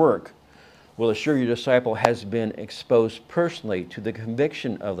to work, will assure your disciple has been exposed personally to the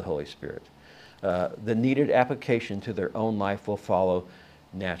conviction of the Holy Spirit. The needed application to their own life will follow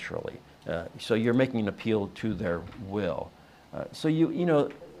naturally. So you're making an appeal to their will. So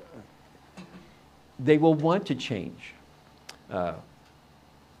they will want to change.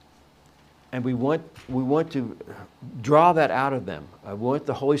 And we want to draw that out of them. I want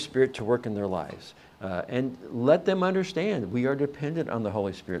the Holy Spirit to work in their lives. And let them understand we are dependent on the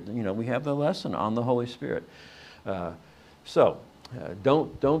Holy Spirit. You know, we have the lesson on the Holy Spirit.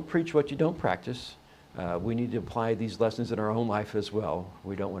 Don't preach what you don't practice. We need to apply these lessons in our own life as well.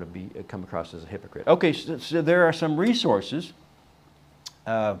 We don't want to come across as a hypocrite. Okay, so there are some resources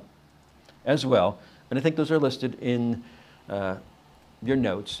as well, and I think those are listed in your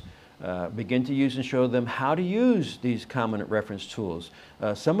notes. Begin to use and show them how to use these common reference tools.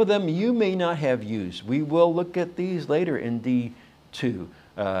 Some of them you may not have used. We will look at these later in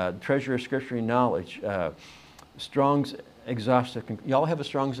D2. Treasure of Scripture and Knowledge. Strong's Exhaustive. Y'all have a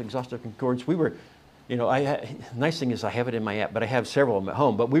Strong's Exhaustive Concordance? We were, you know, nice thing is I have it in my app, but I have several of them at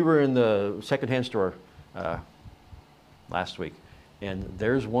home. But we were in the secondhand store last week, and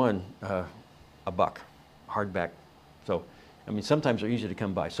there's one, $1, hardback. So, I mean, sometimes they're easy to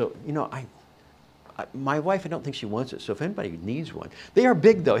come by. So, you know, my wife, I don't think she wants it. So if anybody needs one. They are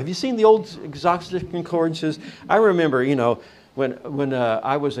big, though. Have you seen the old Exhaustive Concordances? I remember, you know, when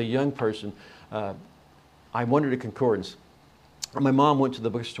I was a young person, I wanted a concordance. My mom went to the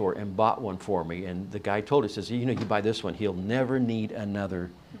bookstore and bought one for me. And the guy told her, he says, you know, you buy this one, he'll never need another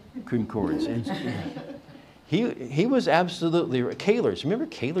concordance. And he was absolutely, Kaler's. Remember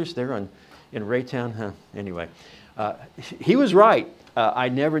Kaler's there in Raytown? Huh? Anyway. He was right. I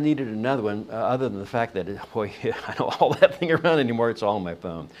never needed another one other than the fact that, boy, I don't all that thing around anymore. It's all on my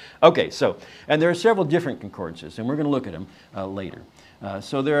phone. Okay, so, and there are several different concordances, and we're going to look at them later.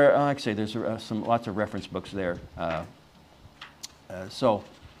 So there are, like I say, there's lots of reference books there. So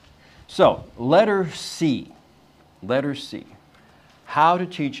letter C. Letter C. How to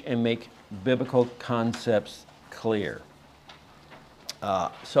teach and make biblical concepts clear.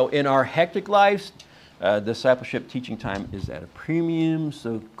 So in our hectic lives, discipleship teaching time is at a premium,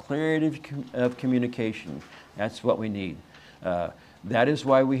 so clarity of communication, that's what we need. That is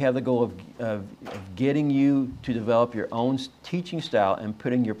why we have the goal of getting you to develop your own teaching style and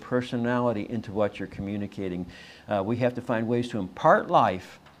putting your personality into what you're communicating. We have to find ways to impart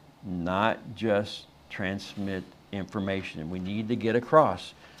life, not just transmit information. We need to get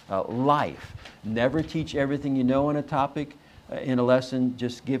across life. Never teach everything you know on a topic in a lesson.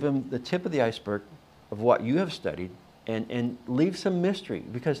 Just give them the tip of the iceberg of what you have studied, and leave some mystery,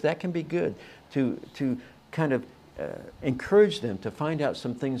 because that can be good to kind of encourage them to find out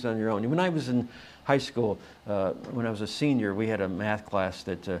some things on your own. When I was in high school, when I was a senior, we had a math class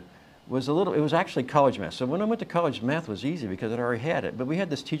that it was actually college math. So when I went to college, math was easy because I'd already had it. But we had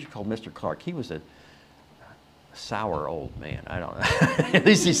this teacher called Mr. Clark. He was a sour old man. I don't know. At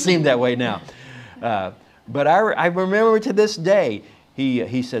least he seemed that way now. But I remember to this day,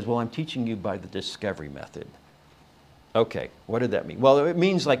 he says, well, I'm teaching you by the discovery method. Okay, what did that mean? Well, it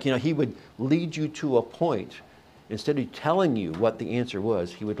means, like, you know, he would lead you to a point. Instead of telling you what the answer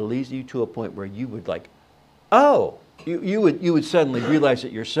was, he would lead you to a point where you would, like, oh, you would suddenly realize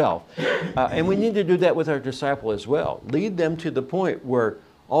it yourself. And we need to do that with our disciple as well. Lead them to the point where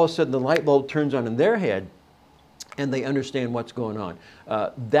all of a sudden the light bulb turns on in their head and they understand what's going on.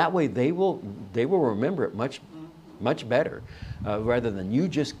 That way they will remember it much better, rather than you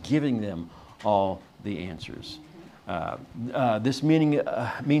just giving them all the answers. This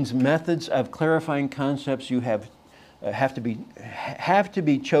means methods of clarifying concepts you have to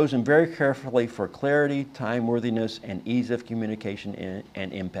be chosen very carefully for clarity, timeworthiness, and ease of communication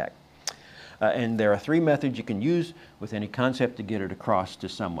and impact. And there are 3 methods you can use with any concept to get it across to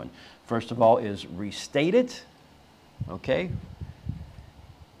someone. First of all is restate it, okay?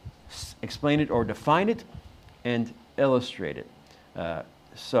 Explain it or define it, and illustrate it.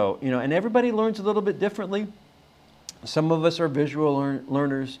 So, you know, and everybody learns a little bit differently. Some of us are visual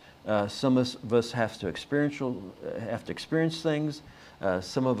learners. Some of us have to experience things.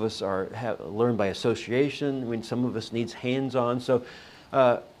 Some of us learn by association. I mean, some of us needs hands-on. So,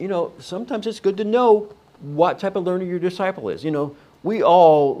 you know, sometimes it's good to know what type of learner your disciple is. You know, we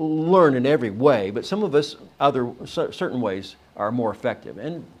all learn in every way, but some of us, certain ways are more effective.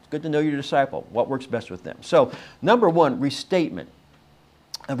 And it's good to know your disciple, what works best with them. So, number 1, restatement.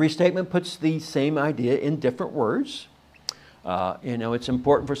 A restatement puts the same idea in different words. You know, it's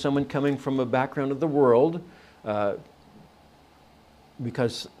important for someone coming from a background of the world,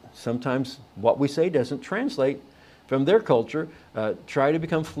 because sometimes what we say doesn't translate from their culture. Try to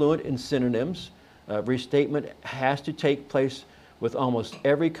become fluent in synonyms. Restatement has to take place with almost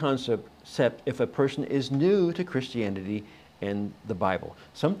every concept if a person is new to Christianity and the Bible.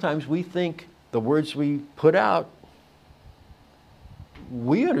 Sometimes we think the words we put out,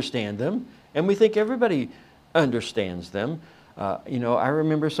 we understand them, and we think everybody understands them. I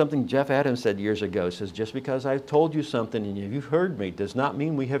remember something Jeff Adams said years ago. Says, just because I've told you something and you've heard me does not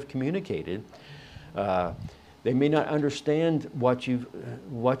mean we have communicated. They may not understand what you've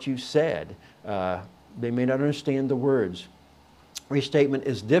said. They may not understand the words. Restatement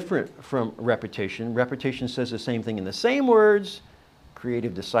is different from repetition. Repetition says the same thing in the same words.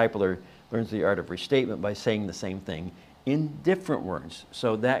 Creative discipler learns the art of restatement by saying the same thing in different words.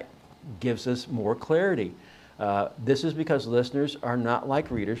 So that gives us more clarity. This is because listeners are not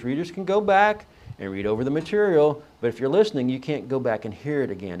like readers. Readers can go back and read over the material, but if you're listening, you can't go back and hear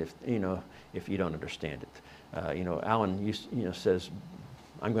it again if you don't understand it. Alan says,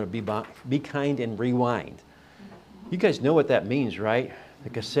 "I'm going to be kind and rewind." You guys know what that means, right? The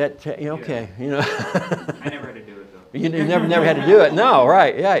cassette. Okay, I never had to do it though. You never had to do it. No,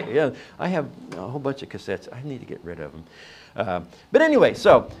 right? Yeah. I have a whole bunch of cassettes. I need to get rid of them. But anyway,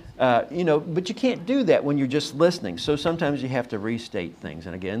 but you can't do that when you're just listening. So sometimes you have to restate things.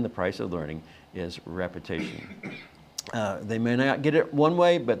 And again, the price of learning is repetition. They may not get it one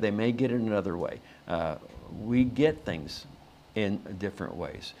way, but they may get it another way. We get things in different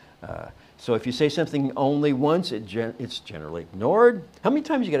ways. So if you say something only once, it's generally ignored. How many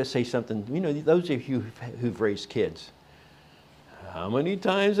times you got to say something? Those of you who've raised kids. How many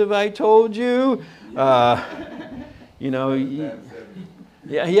times have I told you? Yeah,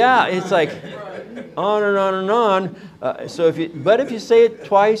 it's like on and on and on. So if you say it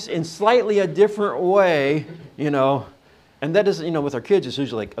twice in slightly a different way, and that doesn't, with our kids, it's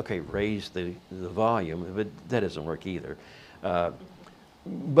usually like, okay, raise the volume, but that doesn't work either.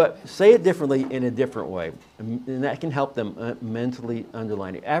 But say it differently in a different way, and that can help them mentally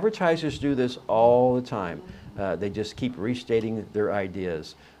underline it. Advertisers do this all the time. They just keep restating their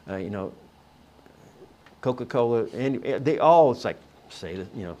ideas. Coca-Cola, and they all, it's like, say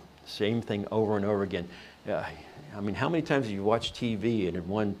the same thing over and over again. How many times have you watched TV and in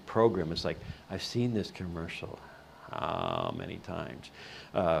one program it's like, I've seen this commercial. How many times?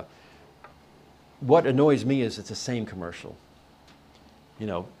 What annoys me is it's the same commercial.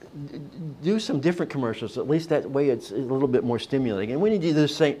 Do some different commercials. At least that way it's a little bit more stimulating. And when you do the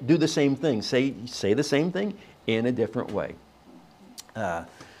same thing, say the same thing in a different way.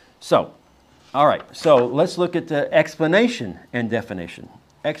 All right. So let's look at the explanation and definition.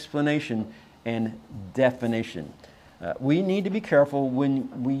 Explanation and definition. We need to be careful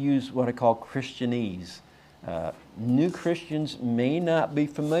when we use what I call Christianese. New Christians may not be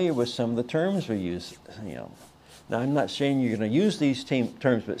familiar with some of the terms we use. Now, I'm not saying you're going to use these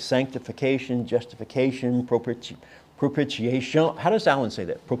terms, but sanctification, justification, propitiation. How does Alan say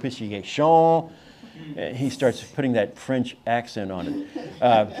that? Propitiation. He starts putting that French accent on it.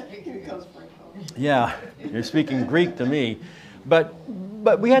 Yeah, you're speaking Greek to me. But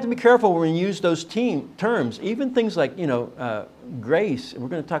we have to be careful when we use those terms. Even things like, grace. We're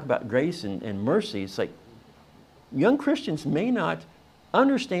going to talk about grace and mercy. It's like young Christians may not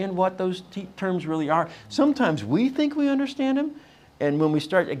understand what those terms really are. Sometimes we think we understand them, and when we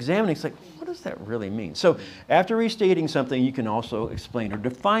start examining, it's like, what does that really mean? So after restating something, you can also explain or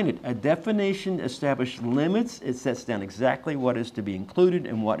define it. A definition establishes limits. It sets down exactly what is to be included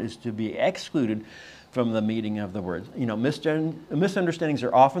and what is to be excluded from the meaning of the words. Misunderstandings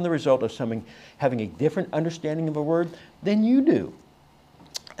are often the result of someone having a different understanding of a word than you do.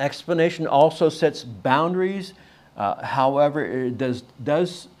 Explanation also sets boundaries. However, it does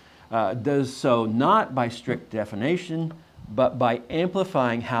so not by strict definition, but by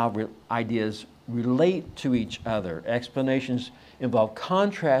amplifying how ideas relate to each other. Explanations involve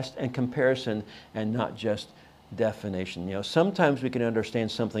contrast and comparison, and not just definition. Sometimes we can understand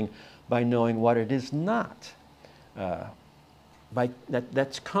something by knowing what it is not.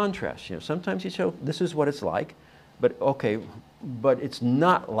 That's contrast. Sometimes you show this is what it's like, but it's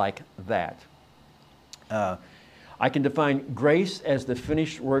not like that. I can define grace as the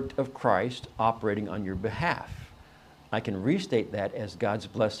finished work of Christ operating on your behalf. I can restate that as God's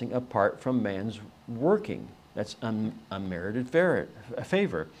blessing apart from man's working. That's unmerited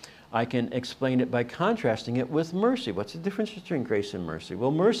favor. I can explain it by contrasting it with mercy. What's the difference between grace and mercy? Well,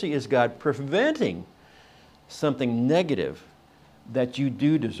 mercy is God preventing something negative that you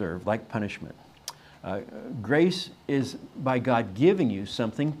do deserve, like punishment. Grace is by God giving you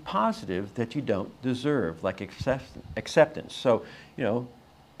something positive that you don't deserve, like acceptance. So,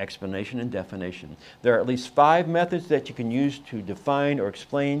 explanation and definition. There are at least 5 methods that you can use to define or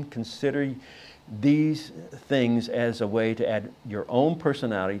explain. Consider these things as a way to add your own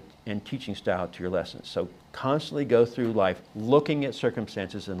personality and teaching style to your lessons. So constantly go through life looking at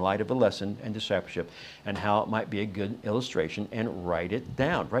circumstances in light of a lesson and discipleship and how it might be a good illustration, and write it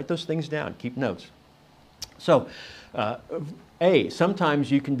down. Write those things down. Keep notes. So, A, sometimes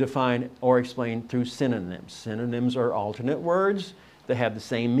you can define or explain through synonyms. Synonyms are alternate words that have the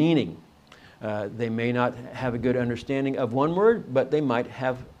same meaning. They may not have a good understanding of one word, but they might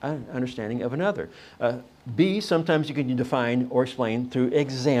have an understanding of another. B, sometimes you can define or explain through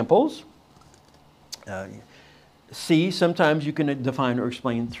examples. C, sometimes you can define or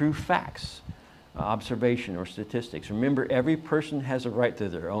explain through facts, observation, or statistics. Remember, every person has a right to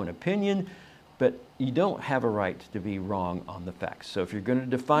their own opinion, but you don't have a right to be wrong on the facts. So if you're going to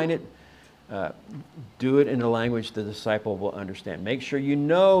define it, do it in a language the disciple will understand. Make sure you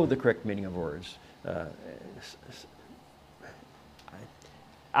know the correct meaning of words.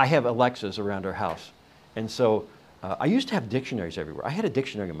 I have Alexas around our house, and so I used to have dictionaries everywhere. I had a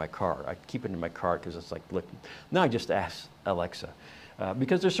dictionary in my car. I keep it in my car because it's like, look. Now I just ask Alexa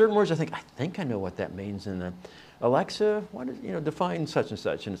because there's certain words I think I know what that means. And Alexa, what is, define such and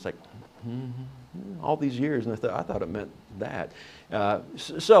such, and it's like all these years, and I thought it meant that.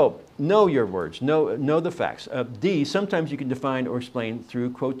 So know your words, know the facts. D, sometimes you can define or explain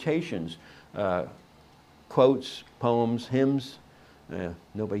through quotations, quotes, poems, hymns.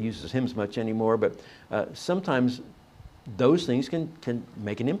 Nobody uses hymns much anymore, but sometimes those things can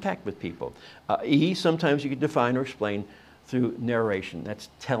make an impact with people. E, sometimes you can define or explain through narration. That's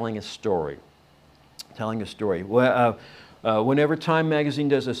telling a story. Telling a story. Well, whenever Time magazine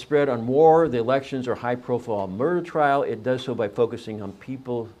does a spread on war, the elections, or high-profile murder trial, it does so by focusing on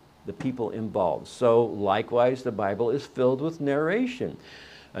the people involved. So, likewise, the Bible is filled with narration.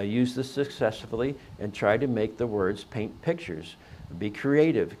 Use this successfully and try to make the words paint pictures. Be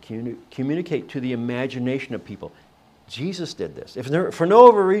creative. Communicate to the imagination of people. Jesus did this. For no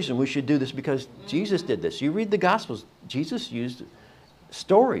other reason, we should do this because Jesus did this. You read the Gospels, Jesus used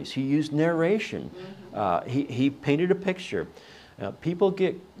stories. He used narration. He painted a picture. People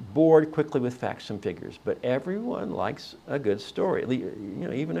get bored quickly with facts and figures, but everyone likes a good story,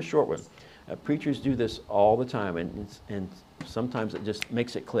 even a short one. Preachers do this all the time, and sometimes it just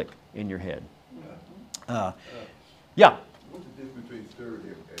makes it click in your head. Yeah? What's the difference between story and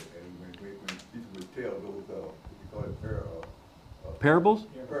when people would tell those, what you call it, Parables?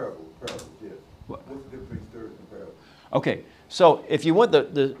 Parables, yes. What's the difference between stories and parables? Okay, so if you want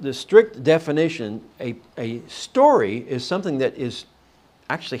the strict definition, a story is something that is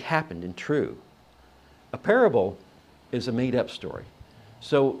actually happened and true. A parable is a made-up story.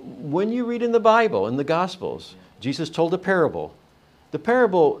 So when you read in the Bible, in the Gospels, Jesus told a parable. The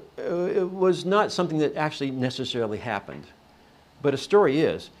parable was not something that actually necessarily happened, but a story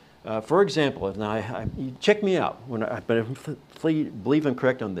is. For example, now you check me out, but I believe I'm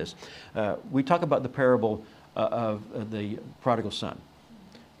correct on this. We talk about the parable of the prodigal son.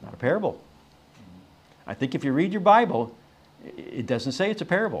 Not a parable. I think if you read your Bible, it doesn't say it's a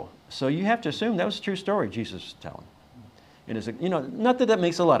parable. So you have to assume that was a true story Jesus was telling. And it's not that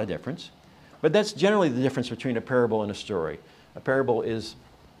makes a lot of difference, but that's generally the difference between a parable and a story. A parable is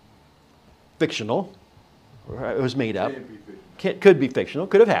fictional. It was made up. Could be fictional.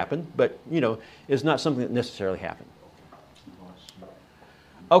 Could have happened, but is not something that necessarily happened.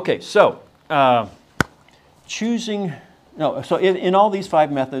 Okay, so choosing. No, so in all these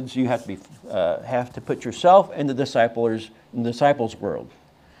 5 methods, you have to put yourself in the disciples' world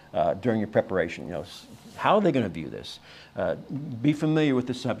during your preparation. How are they going to view this? Be familiar with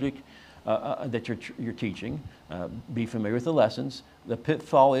the subject that you're teaching. Be familiar with the lessons. The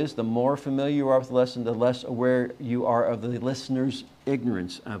pitfall is the more familiar you are with the lesson, the less aware you are of the listener's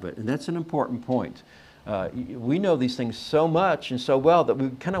ignorance of it. And that's an important point. We know these things so much and so well that we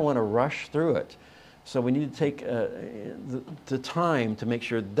kind of want to rush through it. So we need to take the time to make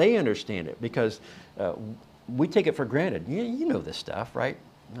sure they understand it, because we take it for granted. You know this stuff, right?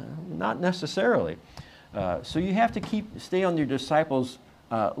 Not necessarily. So you have to stay on your disciples'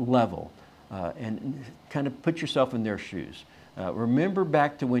 level and kind of put yourself in their shoes. Remember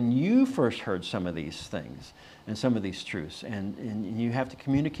back to when you first heard some of these things and some of these truths, and you have to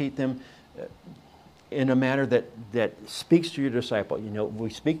communicate them in a manner that speaks to your disciple. We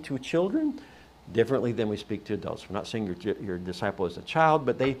speak to children differently than we speak to adults. We're not saying your disciple is a child,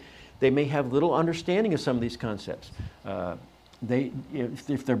 but they may have little understanding of some of these concepts.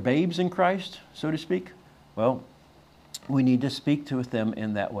 If they're babes in Christ, so to speak, well, we need to speak to them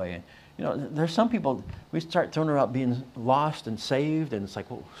in that way. There's some people, we start talking about being lost and saved, and it's like,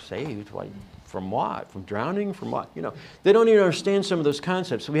 well, saved? Why? From what? From drowning? From what? They don't even understand some of those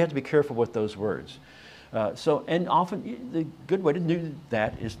concepts, so we have to be careful with those words. And often, the good way to do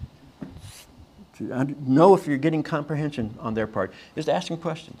that is to know if you're getting comprehension on their part, is to ask them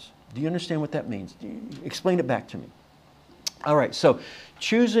questions. Do you understand what that means? Explain it back to me. All right, so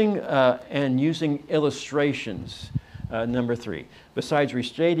choosing and using illustrations, number 3. Besides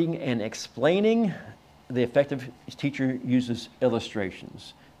restating and explaining, the effective teacher uses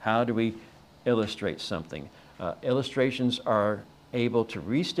illustrations. How do we illustrate something? Illustrations are able to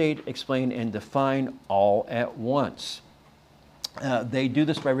restate, explain, and define all at once. They do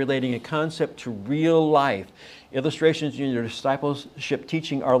this by relating a concept to real life. Illustrations in your discipleship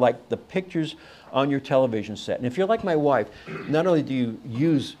teaching are like the pictures on your television set. And if you're like my wife, not only do you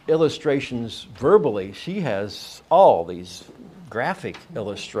use illustrations verbally, she has all these graphic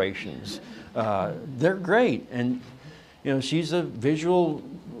illustrations. They're great. And, she's a visual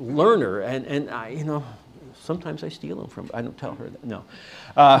learner. And I, sometimes I steal them from, I don't tell her that, no.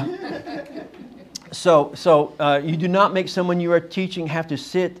 So you do not make someone you are teaching have to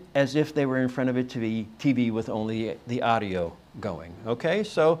sit as if they were in front of a TV with only the audio going. Okay,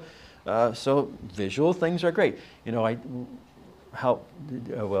 so visual things are great.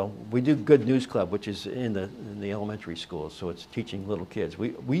 We do Good News Club, which is in the elementary schools, so it's teaching little kids.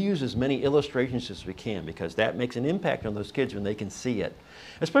 We use as many illustrations as we can because that makes an impact on those kids when they can see it,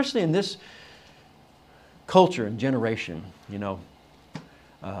 especially in this culture and generation.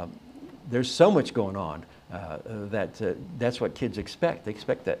 There's so much going on that's what kids expect. They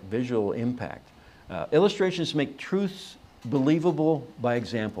expect that visual impact. Illustrations make truths believable by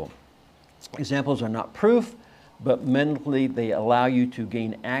example. Examples are not proof, but mentally they allow you to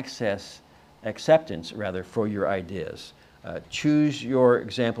gain acceptance for your ideas. Choose your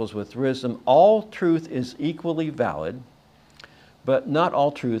examples with wisdom. All truth is equally valid, but not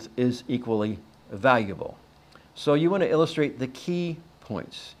all truth is equally valuable. So you want to illustrate the key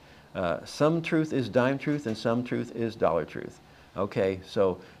points. Some truth is dime truth and some truth is dollar truth. Okay,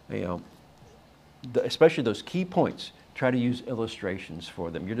 so, especially those key points, try to use illustrations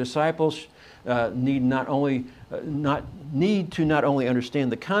for them. Your disciples need to not only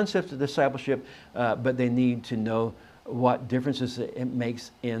understand the concepts of discipleship, but they need to know what differences it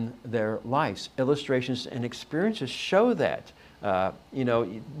makes in their lives. Illustrations and experiences show that.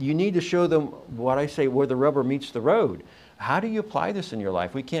 You need to show them what I say, where the rubber meets the road. How do you apply this in your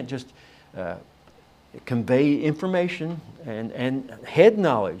life? We can't just convey information and head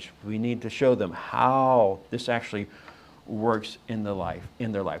knowledge. We need to show them how this actually works in their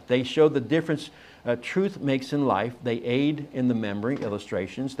life. They show the difference truth makes in life. They aid in the memory,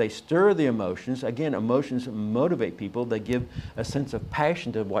 illustrations. They stir the emotions. Again, emotions motivate people. They give a sense of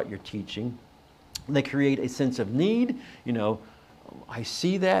passion to what you're teaching. They create a sense of need. I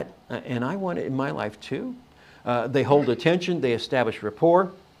see that and I want it in my life too. They hold attention. They establish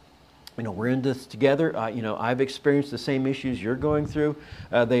rapport. We're in this together. I've experienced the same issues you're going through.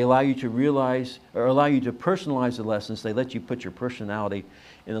 They allow you to realize or allow you to personalize the lessons. They let you put your personality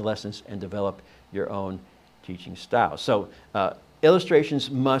in the lessons and develop your own teaching style. So illustrations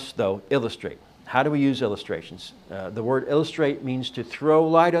must, though, illustrate. How do we use illustrations? The word illustrate means to throw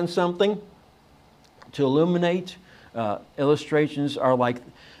light on something, to illuminate. Illustrations are like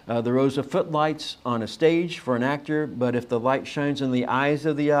the rows of footlights on a stage for an actor, but if the light shines in the eyes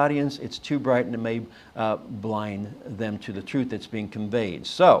of the audience, it's too bright and it may blind them to the truth that's being conveyed.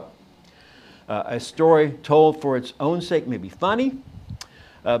 So, a story told for its own sake may be funny,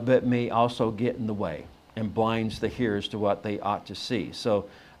 but may also get in the way and blinds the hearers to what they ought to see. So,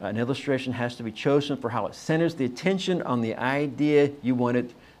 an illustration has to be chosen for how it centers the attention on the idea you want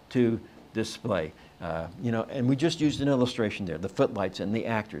it to display. And we just used an illustration there, the footlights and the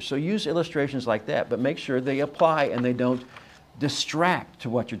actors. So use illustrations like that, but make sure they apply and they don't distract to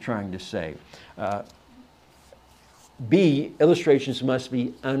what you're trying to say. B, illustrations must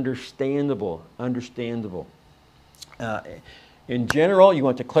be understandable. In general, you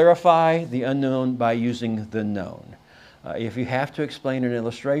want to clarify the unknown by using the known. If you have to explain an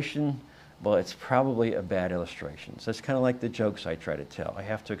illustration, well, it's probably a bad illustration. So it's kind of like the jokes I try to tell. I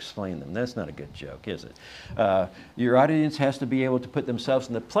have to explain them. That's not a good joke, is it? Your audience has to be able to put themselves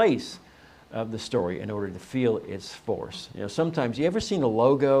in the place of the story in order to feel its force. Sometimes, you ever seen a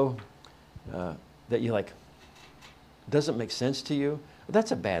logo that you like, doesn't make sense to you? Well,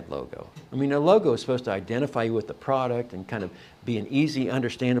 that's a bad logo. I mean, a logo is supposed to identify you with the product and kind of be an easy,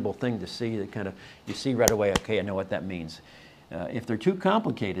 understandable thing to see that kind of, you see right away, okay, I know what that means. If they're too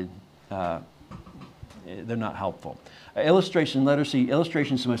complicated, they're not helpful. Illustration literacy,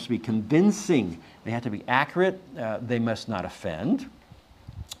 illustrations must be convincing. They have to be accurate. They must not offend.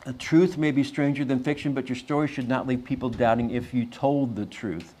 Truth may be stranger than fiction, but your story should not leave people doubting if you told the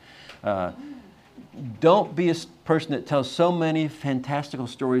truth. Don't be a person that tells so many fantastical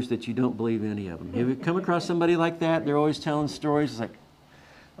stories that you don't believe any of them. Have you come across somebody like that? They're always telling stories. It's like,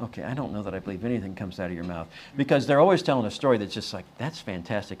 okay, I don't know that I believe anything comes out of your mouth. Because they're always telling a story that's just like, that's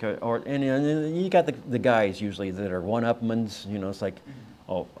fantastic. And you got the guys usually that are one-upmans, you know, it's like,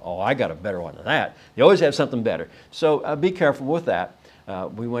 oh, I got a better one than that. They always have something better. So be careful with that.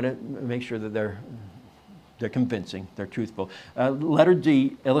 We want to make sure that they're convincing, they're truthful. Letter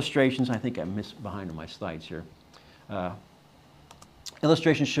D, illustrations. I think I missed behind on my slides here.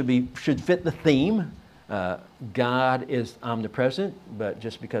 Illustrations should fit the theme. God is omnipresent, but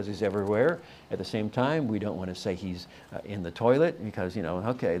just because he's everywhere, at the same time, we don't want to say he's in the toilet because, you know,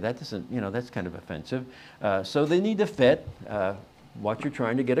 okay, that doesn't, you know, that's kind of offensive. So they need to fit what you're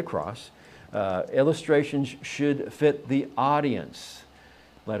trying to get across. Illustrations should fit the audience.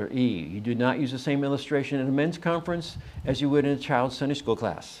 Letter E, you do not use the same illustration in a men's conference as you would in a child's Sunday school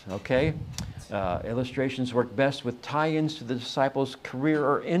class, okay? Illustrations work best with tie-ins to the disciples' career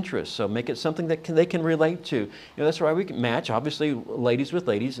or interests, so make it something that they can relate to. You know, that's why we can match, obviously, ladies with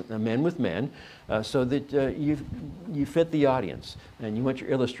ladies, men with men, so that you fit the audience, and you want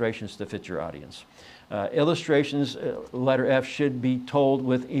your illustrations to fit your audience. Illustrations, letter F, should be told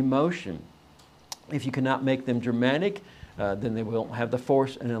with emotion. If you cannot make them dramatic, then they won't have the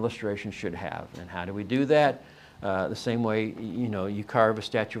force an illustration should have. And how do we do that? The same way, you know, you carve a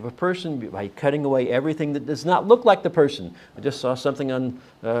statue of a person by cutting away everything that does not look like the person. I just saw something on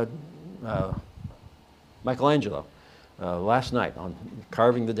Michelangelo last night on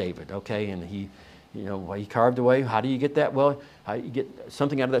carving the David, okay? And he, you know, he carved away. How do you get that? Well, how you get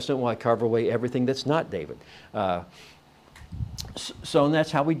something out of that stone? Well, I carve away everything that's not David. So and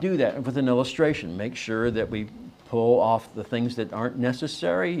that's how we do that with an illustration. Make sure that we pull off the things that aren't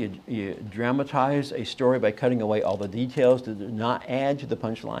necessary. You dramatize a story by cutting away all the details that do not add to the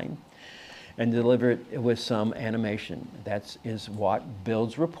punchline, and deliver it with some animation. That is what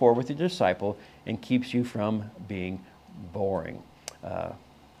builds rapport with your disciple and keeps you from being boring.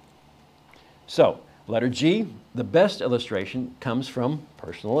 So, letter G, the best illustration comes from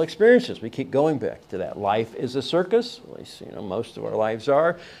personal experiences. We keep going back to that. Life is a circus. At least, you know, most of our lives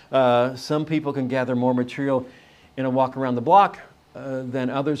are. Some people can gather more material in a walk around the block than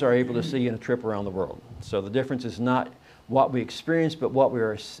others are able to see in a trip around the world. So the difference is not what we experience, but what we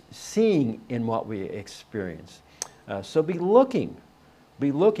are seeing in what we experience. So be looking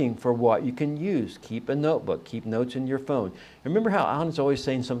for what you can use. Keep a notebook. Keep notes in your phone. Remember how Alan's always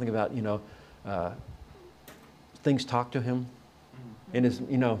saying something about, you know, things talk to him? And his,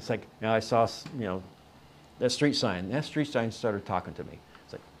 you know, it's like, you know, I saw, you know, that street sign. That street sign started talking to me.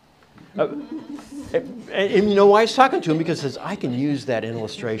 It's like, and you know why he's talking to him? Because he says, I can use that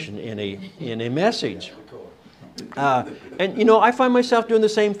illustration in a message. And you know, I find myself doing the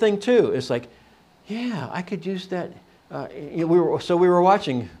same thing too. It's like, yeah, I could use that. We were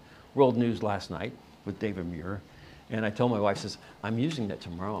watching World News last night with David Muir. And I told my wife, says, I'm using that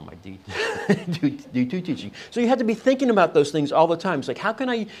tomorrow on my D2 teaching. So you have to be thinking about those things all the time. It's like, how can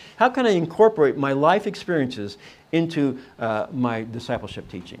I incorporate my life experiences into my discipleship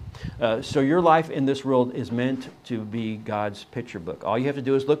teaching? So your life in this world is meant to be God's picture book. All you have to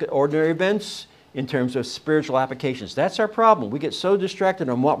do is look at ordinary events in terms of spiritual applications. That's our problem. We get so distracted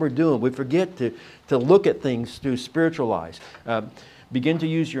on what we're doing. We forget to look at things through spiritual eyes. Begin to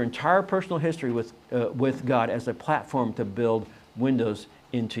use your entire personal history with God as a platform to build windows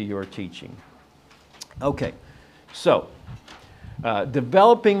into your teaching. Okay, so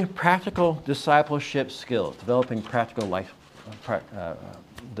developing practical discipleship skills, developing practical life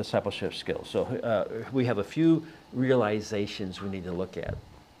discipleship skills. So we have a few realizations we need to look at.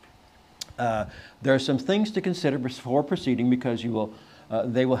 There are some things to consider before proceeding because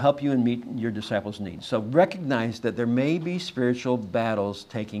they will help you and meet your disciples' needs. So recognize that there may be spiritual battles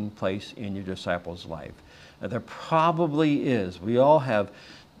taking place in your disciples' life. There probably is. We all have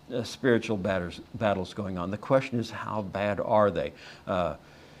spiritual battles going on. The question is, how bad are they? And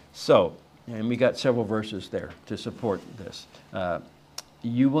we got several verses there to support this.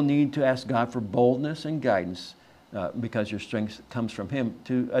 You will need to ask God for boldness and guidance because your strength comes from Him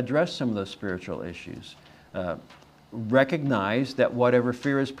to address some of those spiritual issues. Recognize that whatever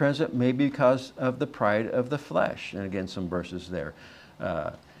fear is present may be because of the pride of the flesh. And again, some verses there.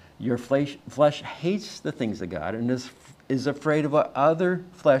 Your flesh hates the things of God and is afraid of what other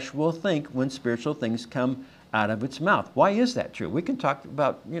flesh will think when spiritual things come out of its mouth. Why is that true? We can talk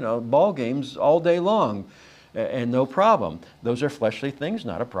about, you know, ball games all day long and no problem. Those are fleshly things,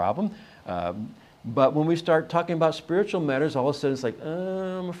 not a problem. But when we start talking about spiritual matters, all of a sudden it's like,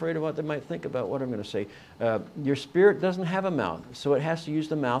 I'm afraid of what they might think about what I'm going to say. Your spirit doesn't have a mouth, so it has to use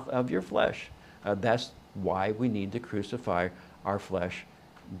the mouth of your flesh. That's why we need to crucify our flesh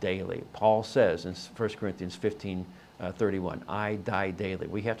daily. Paul says in 1 Corinthians 15, 31. I die daily.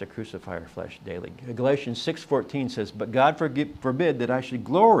 We have to crucify our flesh daily. Galatians 6:14 says, but God forbid that I should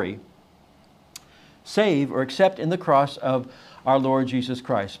glory, save, or accept in the cross of our Lord Jesus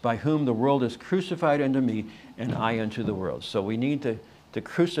Christ, by whom the world is crucified unto me, and I unto the world. So we need to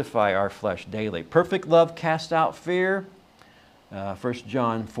crucify our flesh daily. Perfect love casts out fear. 1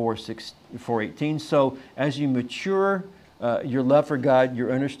 John 4:18. So as you mature your love for God,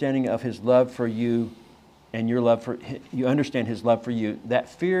 your understanding of His love for you, and you understand His love for you, that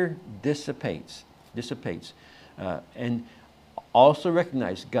fear dissipates. And also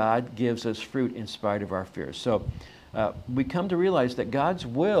recognize God gives us fruit in spite of our fears. So we come to realize that God's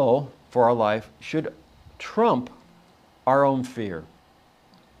will for our life should trump our own fear.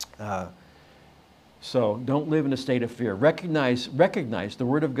 So don't live in a state of fear. Recognize the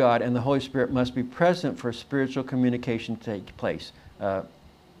Word of God and the Holy Spirit must be present for spiritual communication to take place.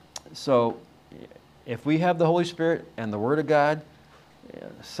 So if we have the Holy Spirit and the Word of God,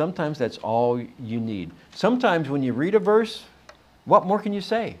 sometimes that's all you need. Sometimes when you read a verse, what more can you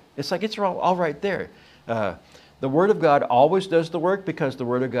say? It's like it's all right there. The Word of God always does the work because the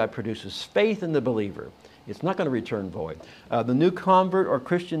Word of God produces faith in the believer. It's not going to return void. The new convert or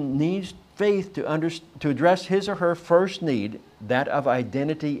Christian needs faith to address his or her first need, that of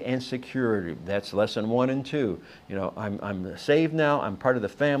identity and security. That's lesson 1 and 2. You know, I'm saved now, I'm part of the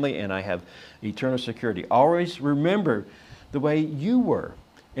family, and I have eternal security. Always remember the way you were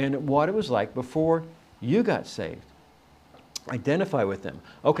and what it was like before you got saved. Identify with them.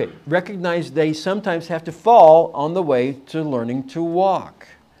 Okay, recognize they sometimes have to fall on the way to learning to walk.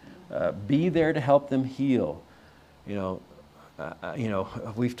 Be there to help them heal. You know,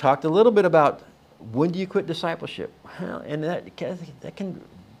 we've talked a little bit about when do you quit discipleship, and that can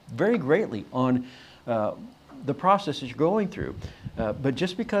vary greatly on the process that you're going through. But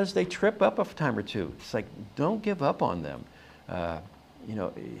just because they trip up a time or two, it's like don't give up on them. You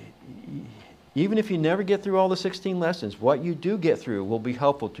know, even if you never get through all the 16 lessons, what you do get through will be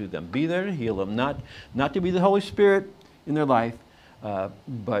helpful to them. Be there to heal them, not to be the Holy Spirit in their life,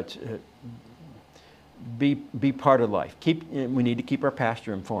 but be part of life. We need to keep our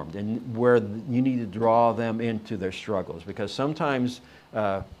pastor informed, and where you need to draw them into their struggles, because sometimes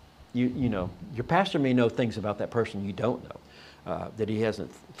you know your pastor may know things about that person you don't know, that he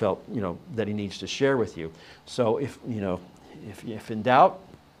hasn't felt that he needs to share with you. So if in doubt,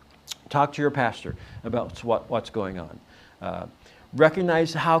 talk to your pastor about what's going on.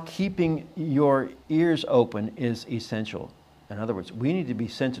 Recognize how keeping your ears open is essential. In other words, we need to be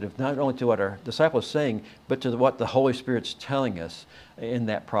sensitive not only to what our disciple is saying, but to what the Holy Spirit's telling us in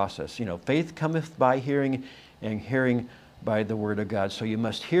that process. You know, faith cometh by hearing, and hearing by the Word of God. So you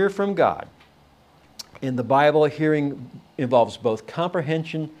must hear from God. In the Bible, hearing involves both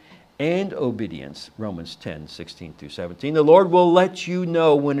comprehension and obedience. Romans 10:16-17. The Lord will let you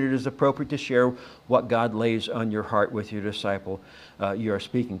know when it is appropriate to share what God lays on your heart with your disciple you are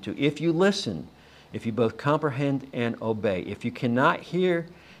speaking to. If you listen, if you both comprehend and obey. If you cannot hear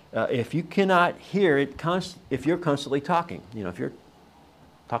it, if you're constantly talking, if you're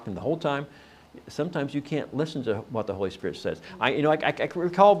talking the whole time, sometimes you can't listen to what the Holy Spirit says. I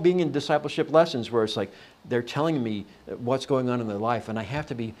recall being in discipleship lessons where it's like they're telling me what's going on in their life, and I have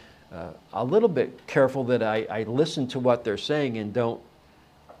to be a little bit careful that I listen to what they're saying and don't.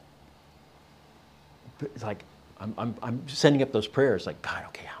 It's like I'm sending up those prayers, like God,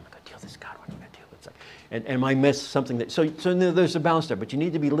 okay, how am I going to deal with this? God, what am I going to do? It's like, and I miss something that. So there's a balance there, but you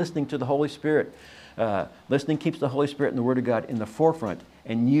need to be listening to the Holy Spirit. Listening keeps the Holy Spirit and the Word of God in the forefront,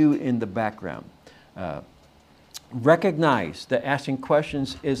 and you in the background. Recognize that asking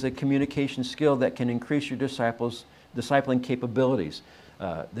questions is a communication skill that can increase your discipling capabilities.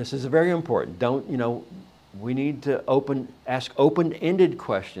 This is very important. We need to ask open-ended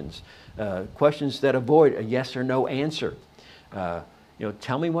questions, questions that avoid a yes or no answer.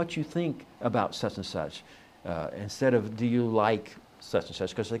 Tell me what you think about such and such, instead of do you like such and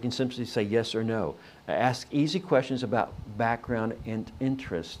such, because they can simply say yes or no. Ask easy questions about background and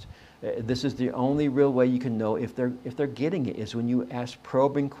interest. This is the only real way you can know if they're getting it, is when you ask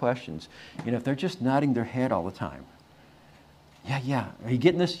probing questions. If they're just nodding their head all the time. Yeah. Are you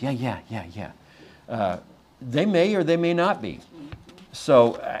getting this? Yeah. They may or they may not be.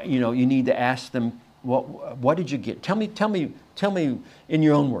 So you need to ask them, what did you get? Tell me in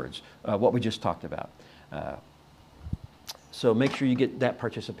your own words what we just talked about. So make sure you get that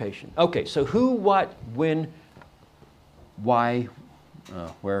participation. Okay, so who, what, when, why,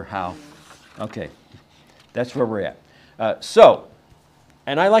 where, how. Okay, that's where we're at.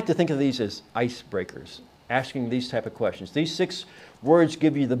 And I like to think of these as icebreakers, asking these type of questions. These 6 words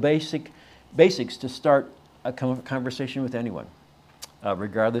give you the basics to start a conversation with anyone.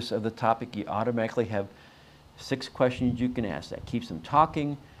 Regardless of the topic, you automatically have 6 questions you can ask. That keeps them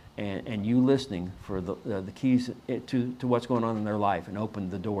talking and you listening for the keys to what's going on in their life and open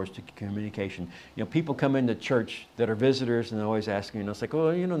the doors to communication. You know, people come into church that are visitors and they're always asking, you know, it's like,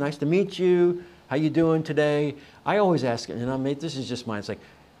 oh, you know, nice to meet you. How you doing today? I always ask, and this is just mine. It's like,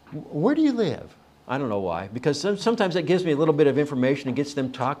 where do you live? I don't know why, because sometimes it gives me a little bit of information and gets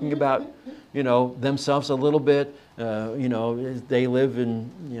them talking about, you know, themselves a little bit. You know, if they live in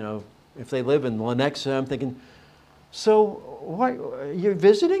Lenexa, I'm thinking, so why you're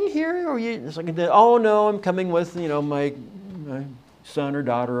visiting here, or you? It's like, oh no, I'm coming with, you know, my son or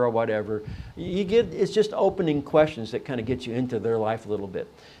daughter or whatever. It's just opening questions that kind of get you into their life a little bit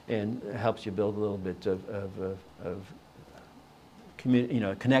and helps you build a little bit of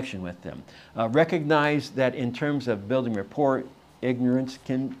connection with them. Recognize that in terms of building rapport, ignorance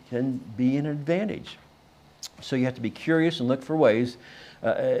can be an advantage. So you have to be curious and look for ways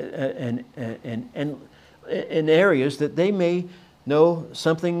and in areas that they may know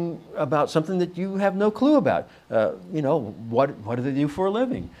something about something that you have no clue about. You know, what do they do for a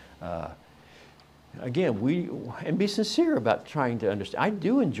living? Again, and be sincere about trying to understand. I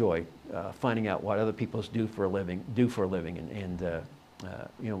do enjoy finding out what other people do for a living, and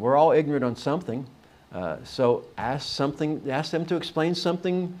you know, we're all ignorant on something. So ask them to explain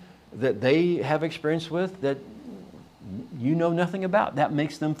something that they have experience with that you know nothing about. That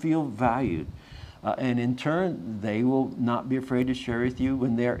makes them feel valued. And in turn, they will not be afraid to share with you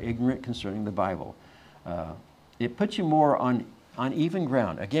when they're ignorant concerning the Bible. It puts you more on even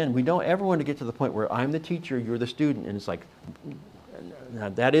ground. Again, we don't ever want to get to the point where I'm the teacher, you're the student, and it's like, now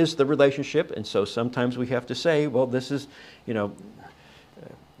that is the relationship, and so sometimes we have to say, well, this is, you know,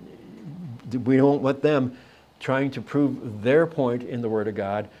 we don't want them trying to prove their point in the Word of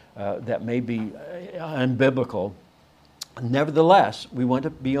God that may be unbiblical. Nevertheless, we want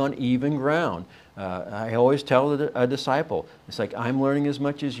to be on even ground. I always tell a disciple, it's like, I'm learning as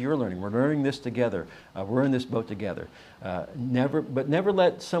much as you're learning. We're learning this together. We're in this boat together. Never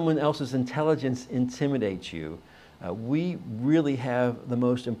let someone else's intelligence intimidate you. We really have the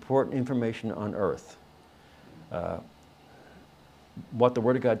most important information on earth. What the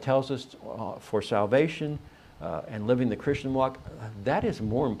Word of God tells us for salvation and living the Christian walk, that is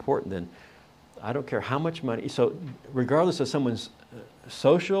more important than, I don't care how much money. So regardless of someone's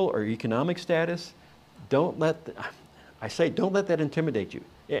social or economic status, don't let that intimidate you.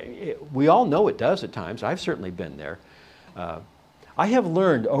 We all know it does at times. I've certainly been there. I have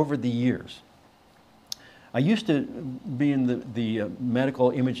learned over the years. I used to be in the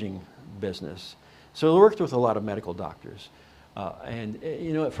medical imaging business, so I worked with a lot of medical doctors. And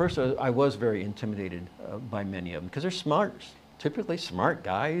you know, at first I was very intimidated by many of them because they're smart, typically smart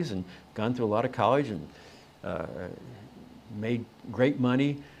guys, and gone through a lot of college and made great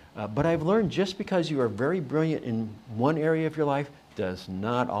money. But I've learned just because you are very brilliant in one area of your life does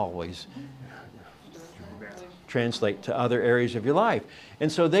not always translate to other areas of your life.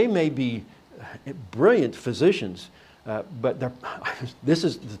 And so they may be brilliant physicians, but this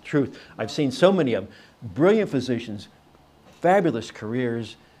is the truth. I've seen so many of them, brilliant physicians, fabulous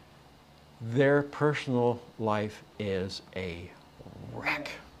careers. Their personal life is a wreck.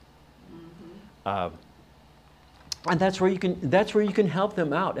 And that's where you can help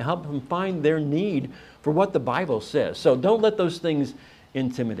them out and help them find their need for what the Bible says. So don't let those things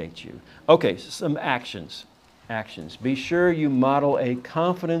intimidate you. Okay, some actions. Be sure you model a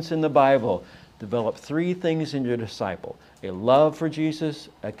confidence in the Bible. Develop 3 things in your disciple: a love for Jesus,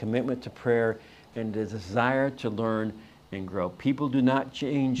 a commitment to prayer, and a desire to learn and grow. People do not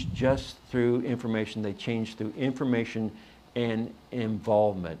change just through information. They change through information and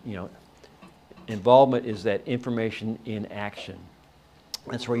involvement. You know, involvement is that information in action.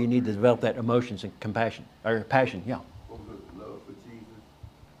 That's where you need to develop that emotions and compassion or passion. Yeah. What was it? Love for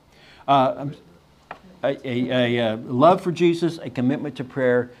Jesus? A love for Jesus, a commitment to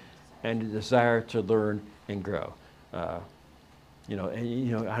prayer, and a desire to learn and grow. And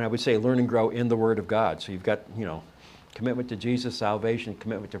I would say learn and grow in the Word of God. So you've got, commitment to Jesus, salvation,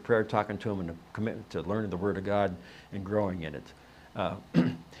 commitment to prayer, talking to Him, and a commitment to learning the Word of God and growing in it.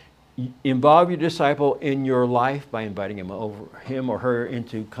 Involve your disciple in your life by inviting him or her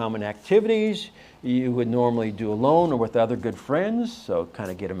into common activities you would normally do alone or with other good friends. So kind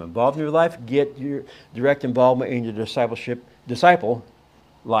of get them involved in your life. Get your direct involvement in your disciple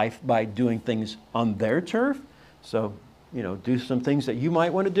life by doing things on their turf. So, do some things that you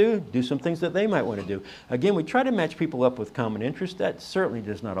might want to do some things that they might want to do. Again, we try to match people up with common interests. That certainly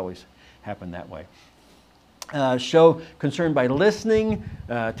does not always happen that way. Show concern by listening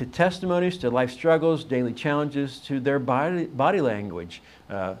to testimonies, to life struggles, daily challenges, to their body language.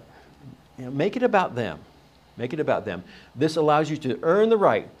 Make it about them. Make it about them. This allows you to earn the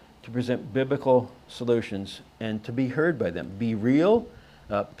right to present biblical solutions and to be heard by them. Be real.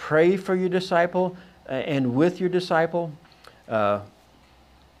 Pray for your disciple and with your disciple.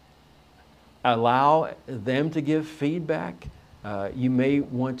 Allow them to give feedback. You may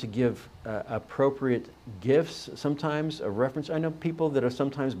want to give appropriate gifts sometimes, a reference. I know people that have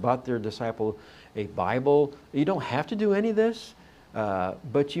sometimes bought their disciple a Bible. You don't have to do any of this,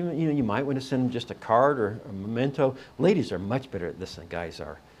 but you might want to send them just a card or a memento. Ladies are much better at this than guys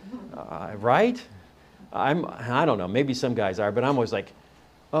are, right? I don't know, maybe some guys are, but I'm always like,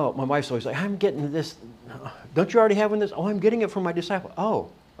 oh, my wife's always like, I'm getting this. Don't you already have one of this? Oh, I'm getting it from my disciple. Oh,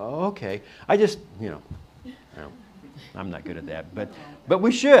 okay. I just, I'm not good at that, but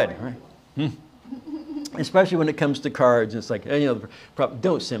we should, right? Especially when it comes to cards. It's like,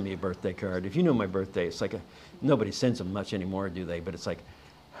 don't send me a birthday card. If you know my birthday, it's like nobody sends them much anymore, do they? But it's like,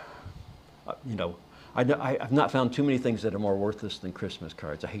 I've not found too many things that are more worthless than Christmas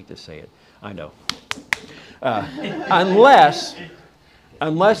cards. I hate to say it. I know.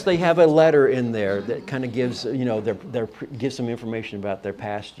 Unless they have a letter in there that kind of gives, gives some information about their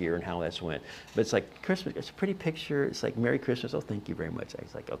past year and how that's went. But it's like Christmas, it's a pretty picture. It's like Merry Christmas. Oh, thank you very much.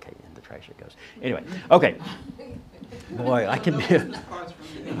 It's like, okay, in the trash it goes. Anyway, okay. Boy, I can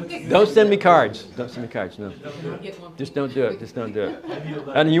be. Don't send me cards. Don't send me cards. No. Just don't do it. Just don't do it.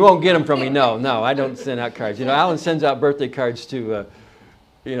 And you won't get them from me. No, I don't send out cards. Alan sends out birthday cards to.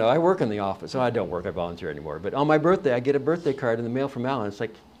 I work in the office, so I don't work, I volunteer anymore. But on my birthday, I get a birthday card in the mail from Alan. It's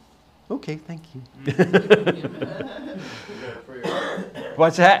like, okay, thank you.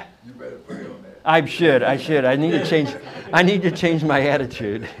 What's that? You better pray on that. I should. I need to change my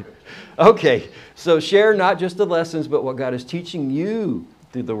attitude. Okay, so share not just the lessons, but what God is teaching you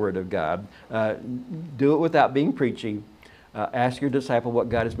through the Word of God. Do it without being preachy. Ask your disciple what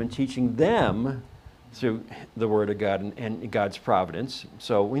God has been teaching them through the Word of God and God's providence.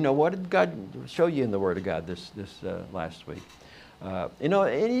 So, what did God show you in the Word of God this last week?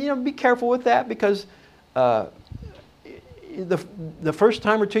 Be careful with that, because the first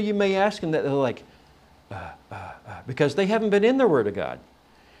time or two you may ask them that, they're like, because they haven't been in the Word of God.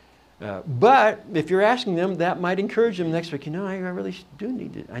 But if you're asking them, that might encourage them next week. I really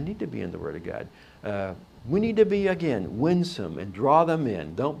I need to be in the Word of God. We need to be, again, winsome and draw them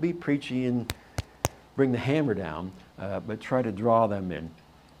in. Don't be preachy and bring the hammer down, but try to draw them in.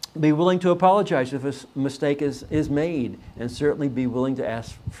 Be willing to apologize if a mistake is made, and certainly be willing to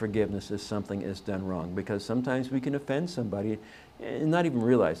ask forgiveness if something is done wrong, because sometimes we can offend somebody and not even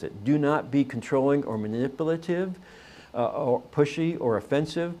realize it. Do not be controlling or manipulative or pushy or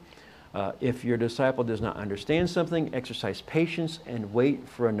offensive. If your disciple does not understand something, exercise patience and wait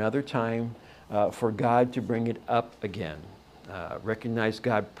for another time for God to bring it up again. Recognize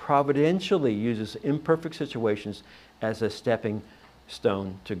God providentially uses imperfect situations as a stepping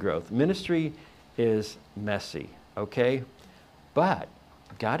stone to growth. Ministry is messy, okay? But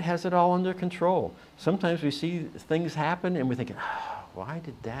God has it all under control. Sometimes we see things happen and we're thinking, why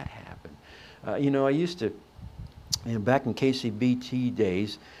did that happen? I used to, back in KCBT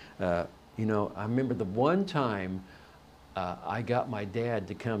days, I remember the one time I got my dad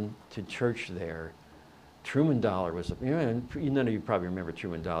to come to church there. Truman Dollar was, none of you probably remember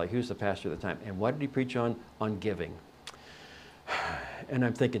Truman Dollar. He was the pastor at the time. And what did he preach on? On giving. And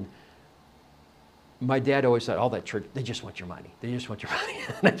I'm thinking, my dad always thought, that church, they just want your money. They just want your money.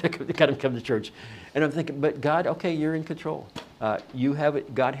 And I got him to come to church. And I'm thinking, but God, okay, you're in control. You have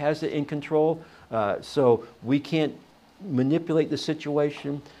it. God has it in control. So we can't manipulate the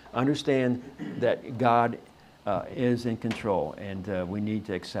situation. Understand that God is in control, and we need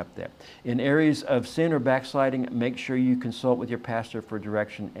to accept that. In areas of sin or backsliding, make sure you consult with your pastor for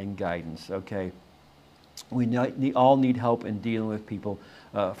direction and guidance, okay? We all need help in dealing with people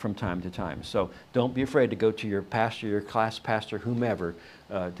from time to time. So don't be afraid to go to your pastor, your class pastor, whomever,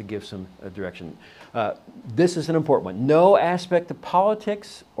 to give some direction. This is an important one. No aspect of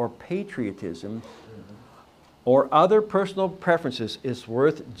politics or patriotism or other personal preferences is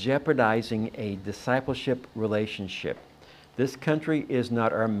worth jeopardizing a discipleship relationship. This country is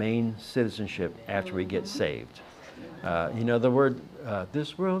not our main citizenship after we get saved. The word,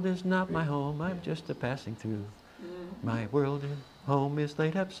 this world is not my home, I'm just a passing through. My world and home is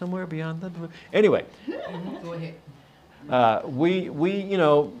laid up somewhere beyond the blue. Anyway, Go ahead.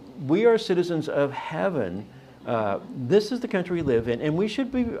 we are citizens of heaven. This is the country we live in, and we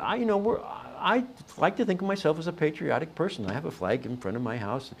should be, I like to think of myself as a patriotic person. I have a flag in front of my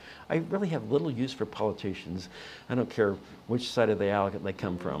house. I really have little use for politicians. I don't care which side of the aisle they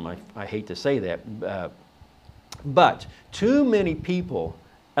come from. I hate to say that. But too many people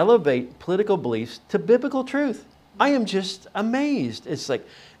elevate political beliefs to biblical truth. I am just amazed. It's like,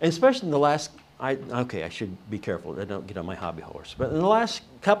 especially in the last, I should be careful. I don't get on my hobby horse. But in the last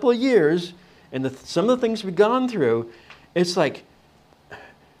couple of years, and some of the things we've gone through, it's like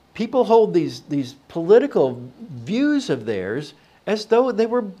people hold these political views of theirs as though they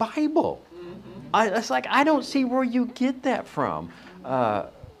were Bible. It's like, I don't see where you get that from.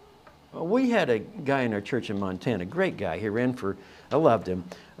 We had a guy in our church in Montana, great guy. He ran for, I loved him.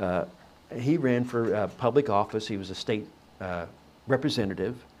 He ran for public office. He was a state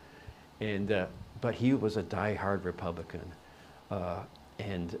representative, but he was a die-hard Republican.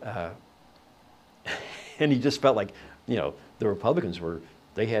 And he just felt like, the Republicans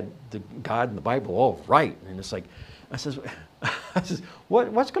they had the God and the Bible all right. And it's like, I says,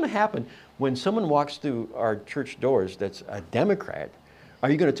 what's going to happen when someone walks through our church doors that's a Democrat?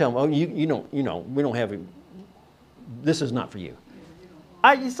 Are you going to tell them, oh, we don't have, this is not for you?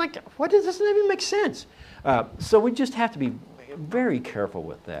 It's like, what does this even make sense? So we just have to be very careful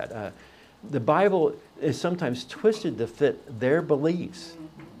with that. The Bible is sometimes twisted to fit their beliefs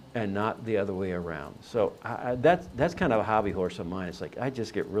and not the other way around. So that's kind of a hobby horse of mine. It's like, I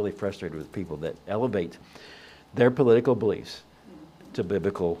just get really frustrated with people that elevate their political beliefs to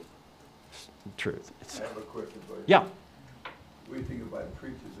biblical truth. I have a question for you. Yeah. What do you think about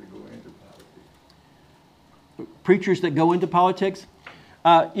preachers that go into politics? Preachers that go into politics?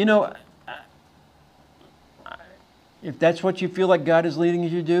 If that's what you feel like God is leading you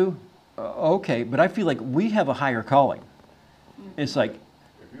to do, okay. But I feel like we have a higher calling. It's like,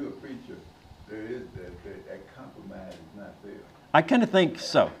 if you're a preacher, there is that compromise is not there. I kind of think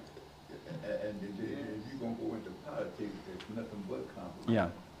so. And if you're going to go into politics, there's nothing but compromise.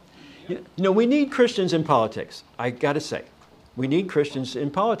 Yeah. We need Christians in politics. I got to say, we need Christians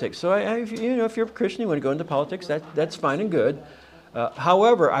in politics. So if you're a Christian, you want to go into politics, that's fine and good.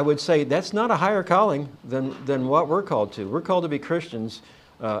 However, I would say that's not a higher calling than what we're called to. We're called to be Christians,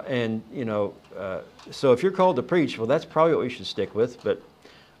 so if you're called to preach, well, that's probably what we should stick with. But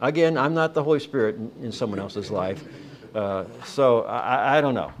again, I'm not the Holy Spirit in someone else's life, so I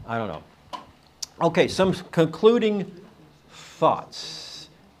don't know. Okay, some concluding thoughts.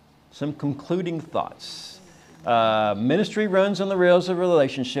 Ministry runs on the rails of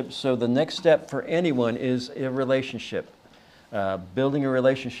relationships, so the next step for anyone is a relationship. Building a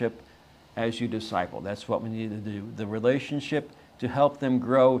relationship as you disciple. That's what we need to do. The relationship to help them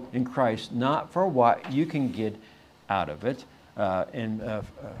grow in Christ, not for what you can get out of it. In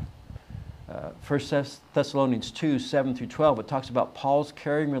 1 Thessalonians 2, 7 through 12, it talks about Paul's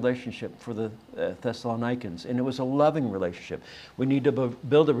caring relationship for the Thessalonians, and it was a loving relationship. We need to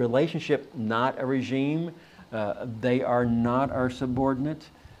build a relationship, not a regime. They are not our subordinate.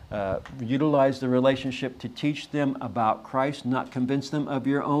 Utilize the relationship to teach them about Christ, not convince them of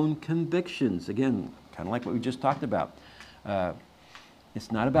your own convictions. Again, kind of like what we just talked about.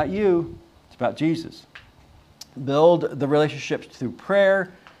 It's not about you, it's about Jesus. Build the relationships through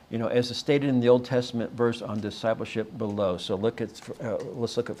prayer, as stated in the Old Testament verse on discipleship below. So let's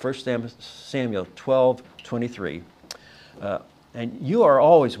look at 1 Samuel 12:23. And you are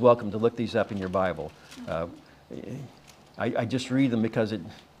always welcome to look these up in your Bible. I just read them because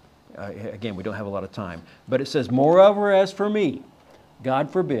again, we don't have a lot of time. But it says, moreover, as for me,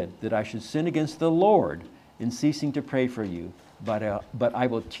 God forbid that I should sin against the Lord in ceasing to pray for you, but I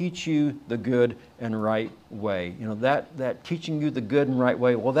will teach you the good and right way. That teaching you the good and right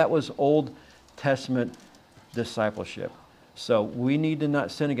way, well, that was Old Testament discipleship. So we need to not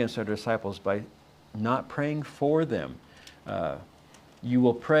sin against our disciples by not praying for them. You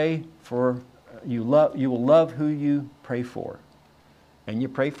will pray for, you will love who you pray for. And you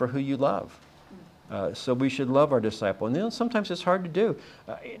pray for who you love. So we should love our disciple. And sometimes it's hard to do.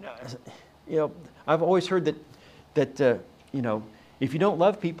 I've always heard that if you don't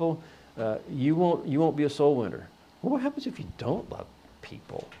love people, you won't be a soul winner. Well, what happens if you don't love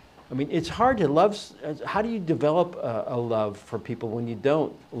people? I mean, it's hard to love. How do you develop a love for people when you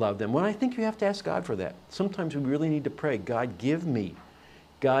don't love them? Well, I think you have to ask God for that. Sometimes we really need to pray, God, give me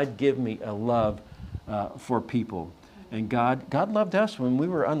a love for people. And God loved us when we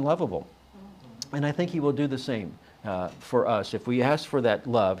were unlovable. And I think He will do the same for us. If we ask for that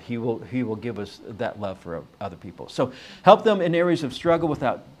love, He will give us that love for other people. So help them in areas of struggle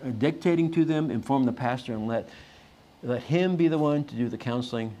without dictating to them. Inform the pastor and let him be the one to do the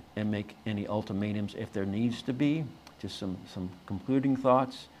counseling and make any ultimatums if there needs to be. Just some concluding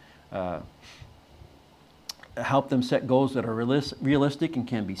thoughts. Help them set goals that are realistic and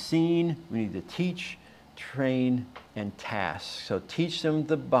can be seen. We need to teach, train, and task. So teach them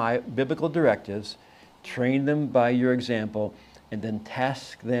the biblical directives, train them by your example, and then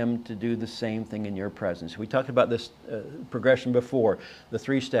task them to do the same thing in your presence. We talked about this progression before, the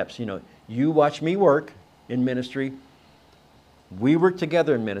 3 steps. You know, you watch me work in ministry, we work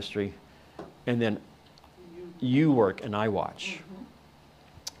together in ministry, and then you work and I watch.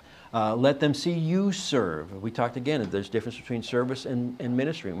 Let them see you serve. We talked again, there's a difference between service and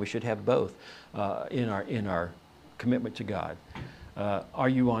ministry, and we should have both in our commitment to God. Are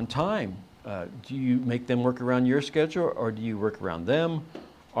you on time? Do you make them work around your schedule, or do you work around them?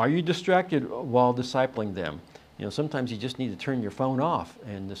 Are you distracted while discipling them? You know, sometimes you just need to turn your phone off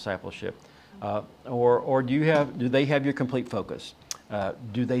in discipleship. Or do they have your complete focus?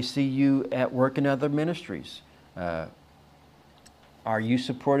 Do they see you at work in other ministries? Are you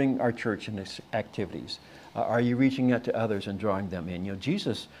supporting our church in its activities? Are you reaching out to others and drawing them in? You know,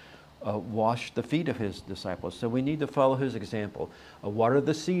 Jesus washed the feet of his disciples, so we need to follow his example. Water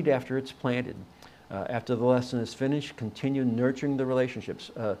the seed after it's planted. After the lesson is finished, continue nurturing the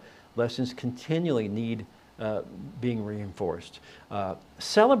relationships. Lessons continually need being reinforced.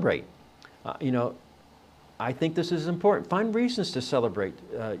 Celebrate. You know, I think this is important. Find reasons to celebrate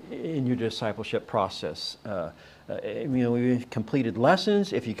in your discipleship process. You know, we completed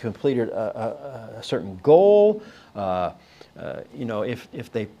lessons. If you completed a certain goal, you know,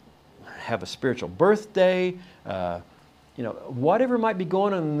 if they have a spiritual birthday, you know, whatever might be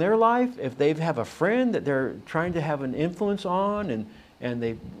going on in their life, if they have a friend that they're trying to have an influence on, and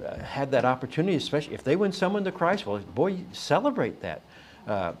they've had that opportunity, especially if they win someone to Christ, well, boy, celebrate that.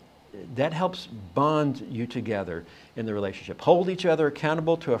 That helps bond you together in the relationship. Hold each other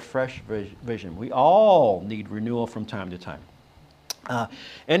accountable to a fresh vision. We all need renewal from time to time.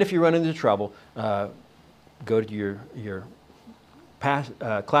 And if you run into trouble, go to your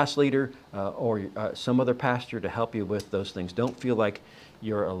class leader or some other pastor to help you with those things. Don't feel like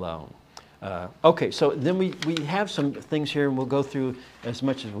you're alone. Okay, so then we have some things here, and we'll go through as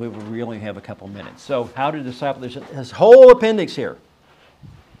much as we only have a couple minutes. So how to disciple? There's this whole appendix here.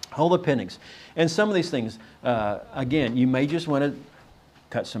 Whole appendix. And some of these things, again, you may just want to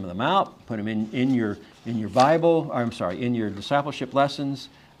cut some of them out, put them in your Bible, or I'm sorry, in your discipleship lessons.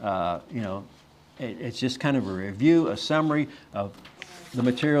 You know, it's just kind of a review, a summary of the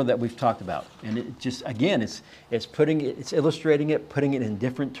material that we've talked about. And it just, again, it's illustrating it, putting it in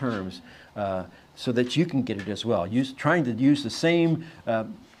different terms so that you can get it as well. Trying to use the same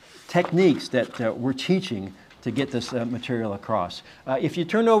techniques that we're teaching to get this material across. If you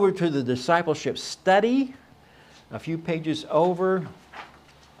turn over to the discipleship study, a few pages over,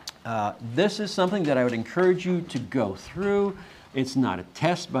 this is something that I would encourage you to go through. It's not a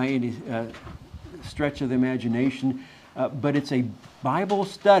test by any stretch of the imagination, but it's a Bible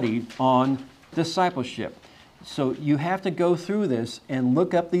study on discipleship. So you have to go through this and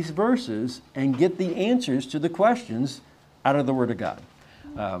look up these verses and get the answers to the questions out of the Word of God.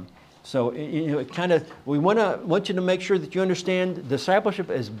 So you know, we want you to make sure that you understand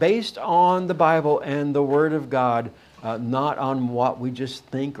discipleship is based on the Bible and the Word of God, not on what we just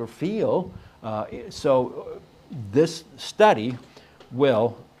think or feel. So this study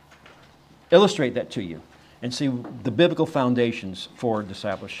will illustrate that to you and see the biblical foundations for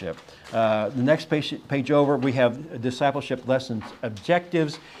discipleship. The next page over, we have discipleship lessons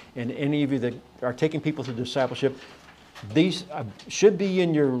objectives, and any of you that are taking people through discipleship, these should be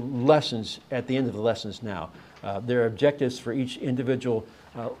in your lessons at the end of the lessons now. There are objectives for each individual,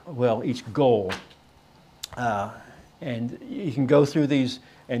 each goal. And you can go through these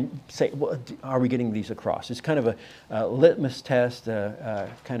and say, well, are we getting these across? It's kind of a litmus test,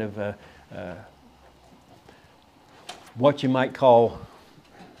 kind of what you might call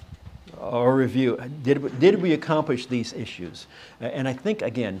a review. Did we accomplish these issues? And I think,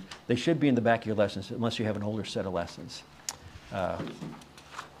 again, they should be in the back of your lessons unless you have an older set of lessons.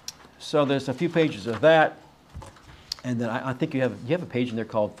 So there's a few pages of that. And then I think you have a page in there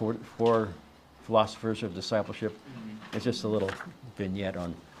called Four Philosophers of Discipleship. It's just a little vignette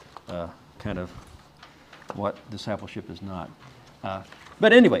on kind of what discipleship is not.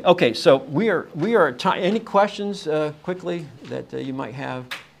 But anyway, okay, so we are at time. Any questions quickly that you might have?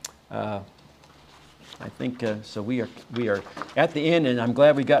 I think so. We are at the end, and I'm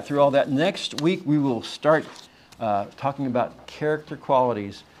glad we got through all that. Next week we will start talking about character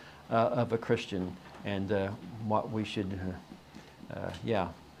qualities of a Christian and what we should,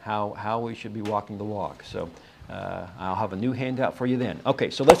 how we should be walking the walk. So I'll have a new handout for you then. Okay,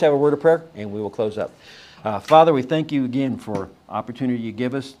 so let's have a word of prayer, and we will close up. Father, we thank you again for opportunity you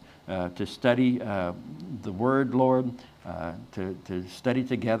give us to study the Word, Lord, to study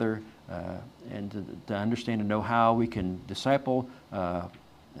together and to understand and know how we can disciple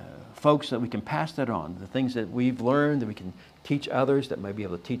folks, that we can pass that on, the things that we've learned, that we can teach others, that may be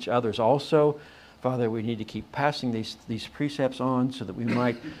able to teach others also. Father, we need to keep passing these precepts on so that we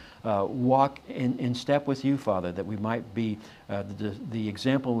might walk in step with you, Father, that we might be the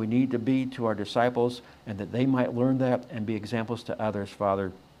example we need to be to our disciples, and that they might learn that and be examples to others,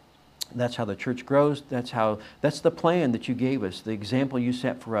 Father. That's how the church grows. That's the plan that you gave us, the example you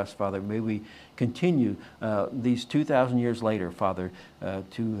set for us, Father. May we continue these 2,000 years later, Father,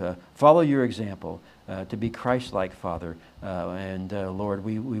 to follow your example, to be Christ-like, Father. Lord,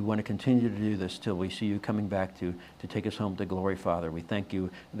 we want to continue to do this till we see you coming back to take us home to glory, Father. We thank you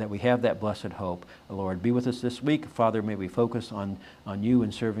that we have that blessed hope. Lord, be with us this week. Father, may we focus on you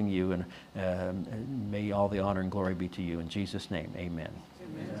and serving you, and may all the honor and glory be to you. In Jesus' name, amen.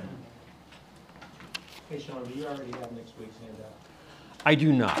 Amen. Hey, Sean, do you already have next week's handout? I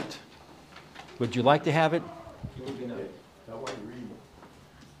do not. Would you like to have it? It would be nice. I want to read.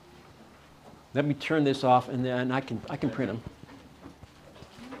 Let me turn this off, and then I can print them.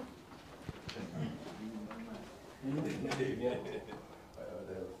 Yeah.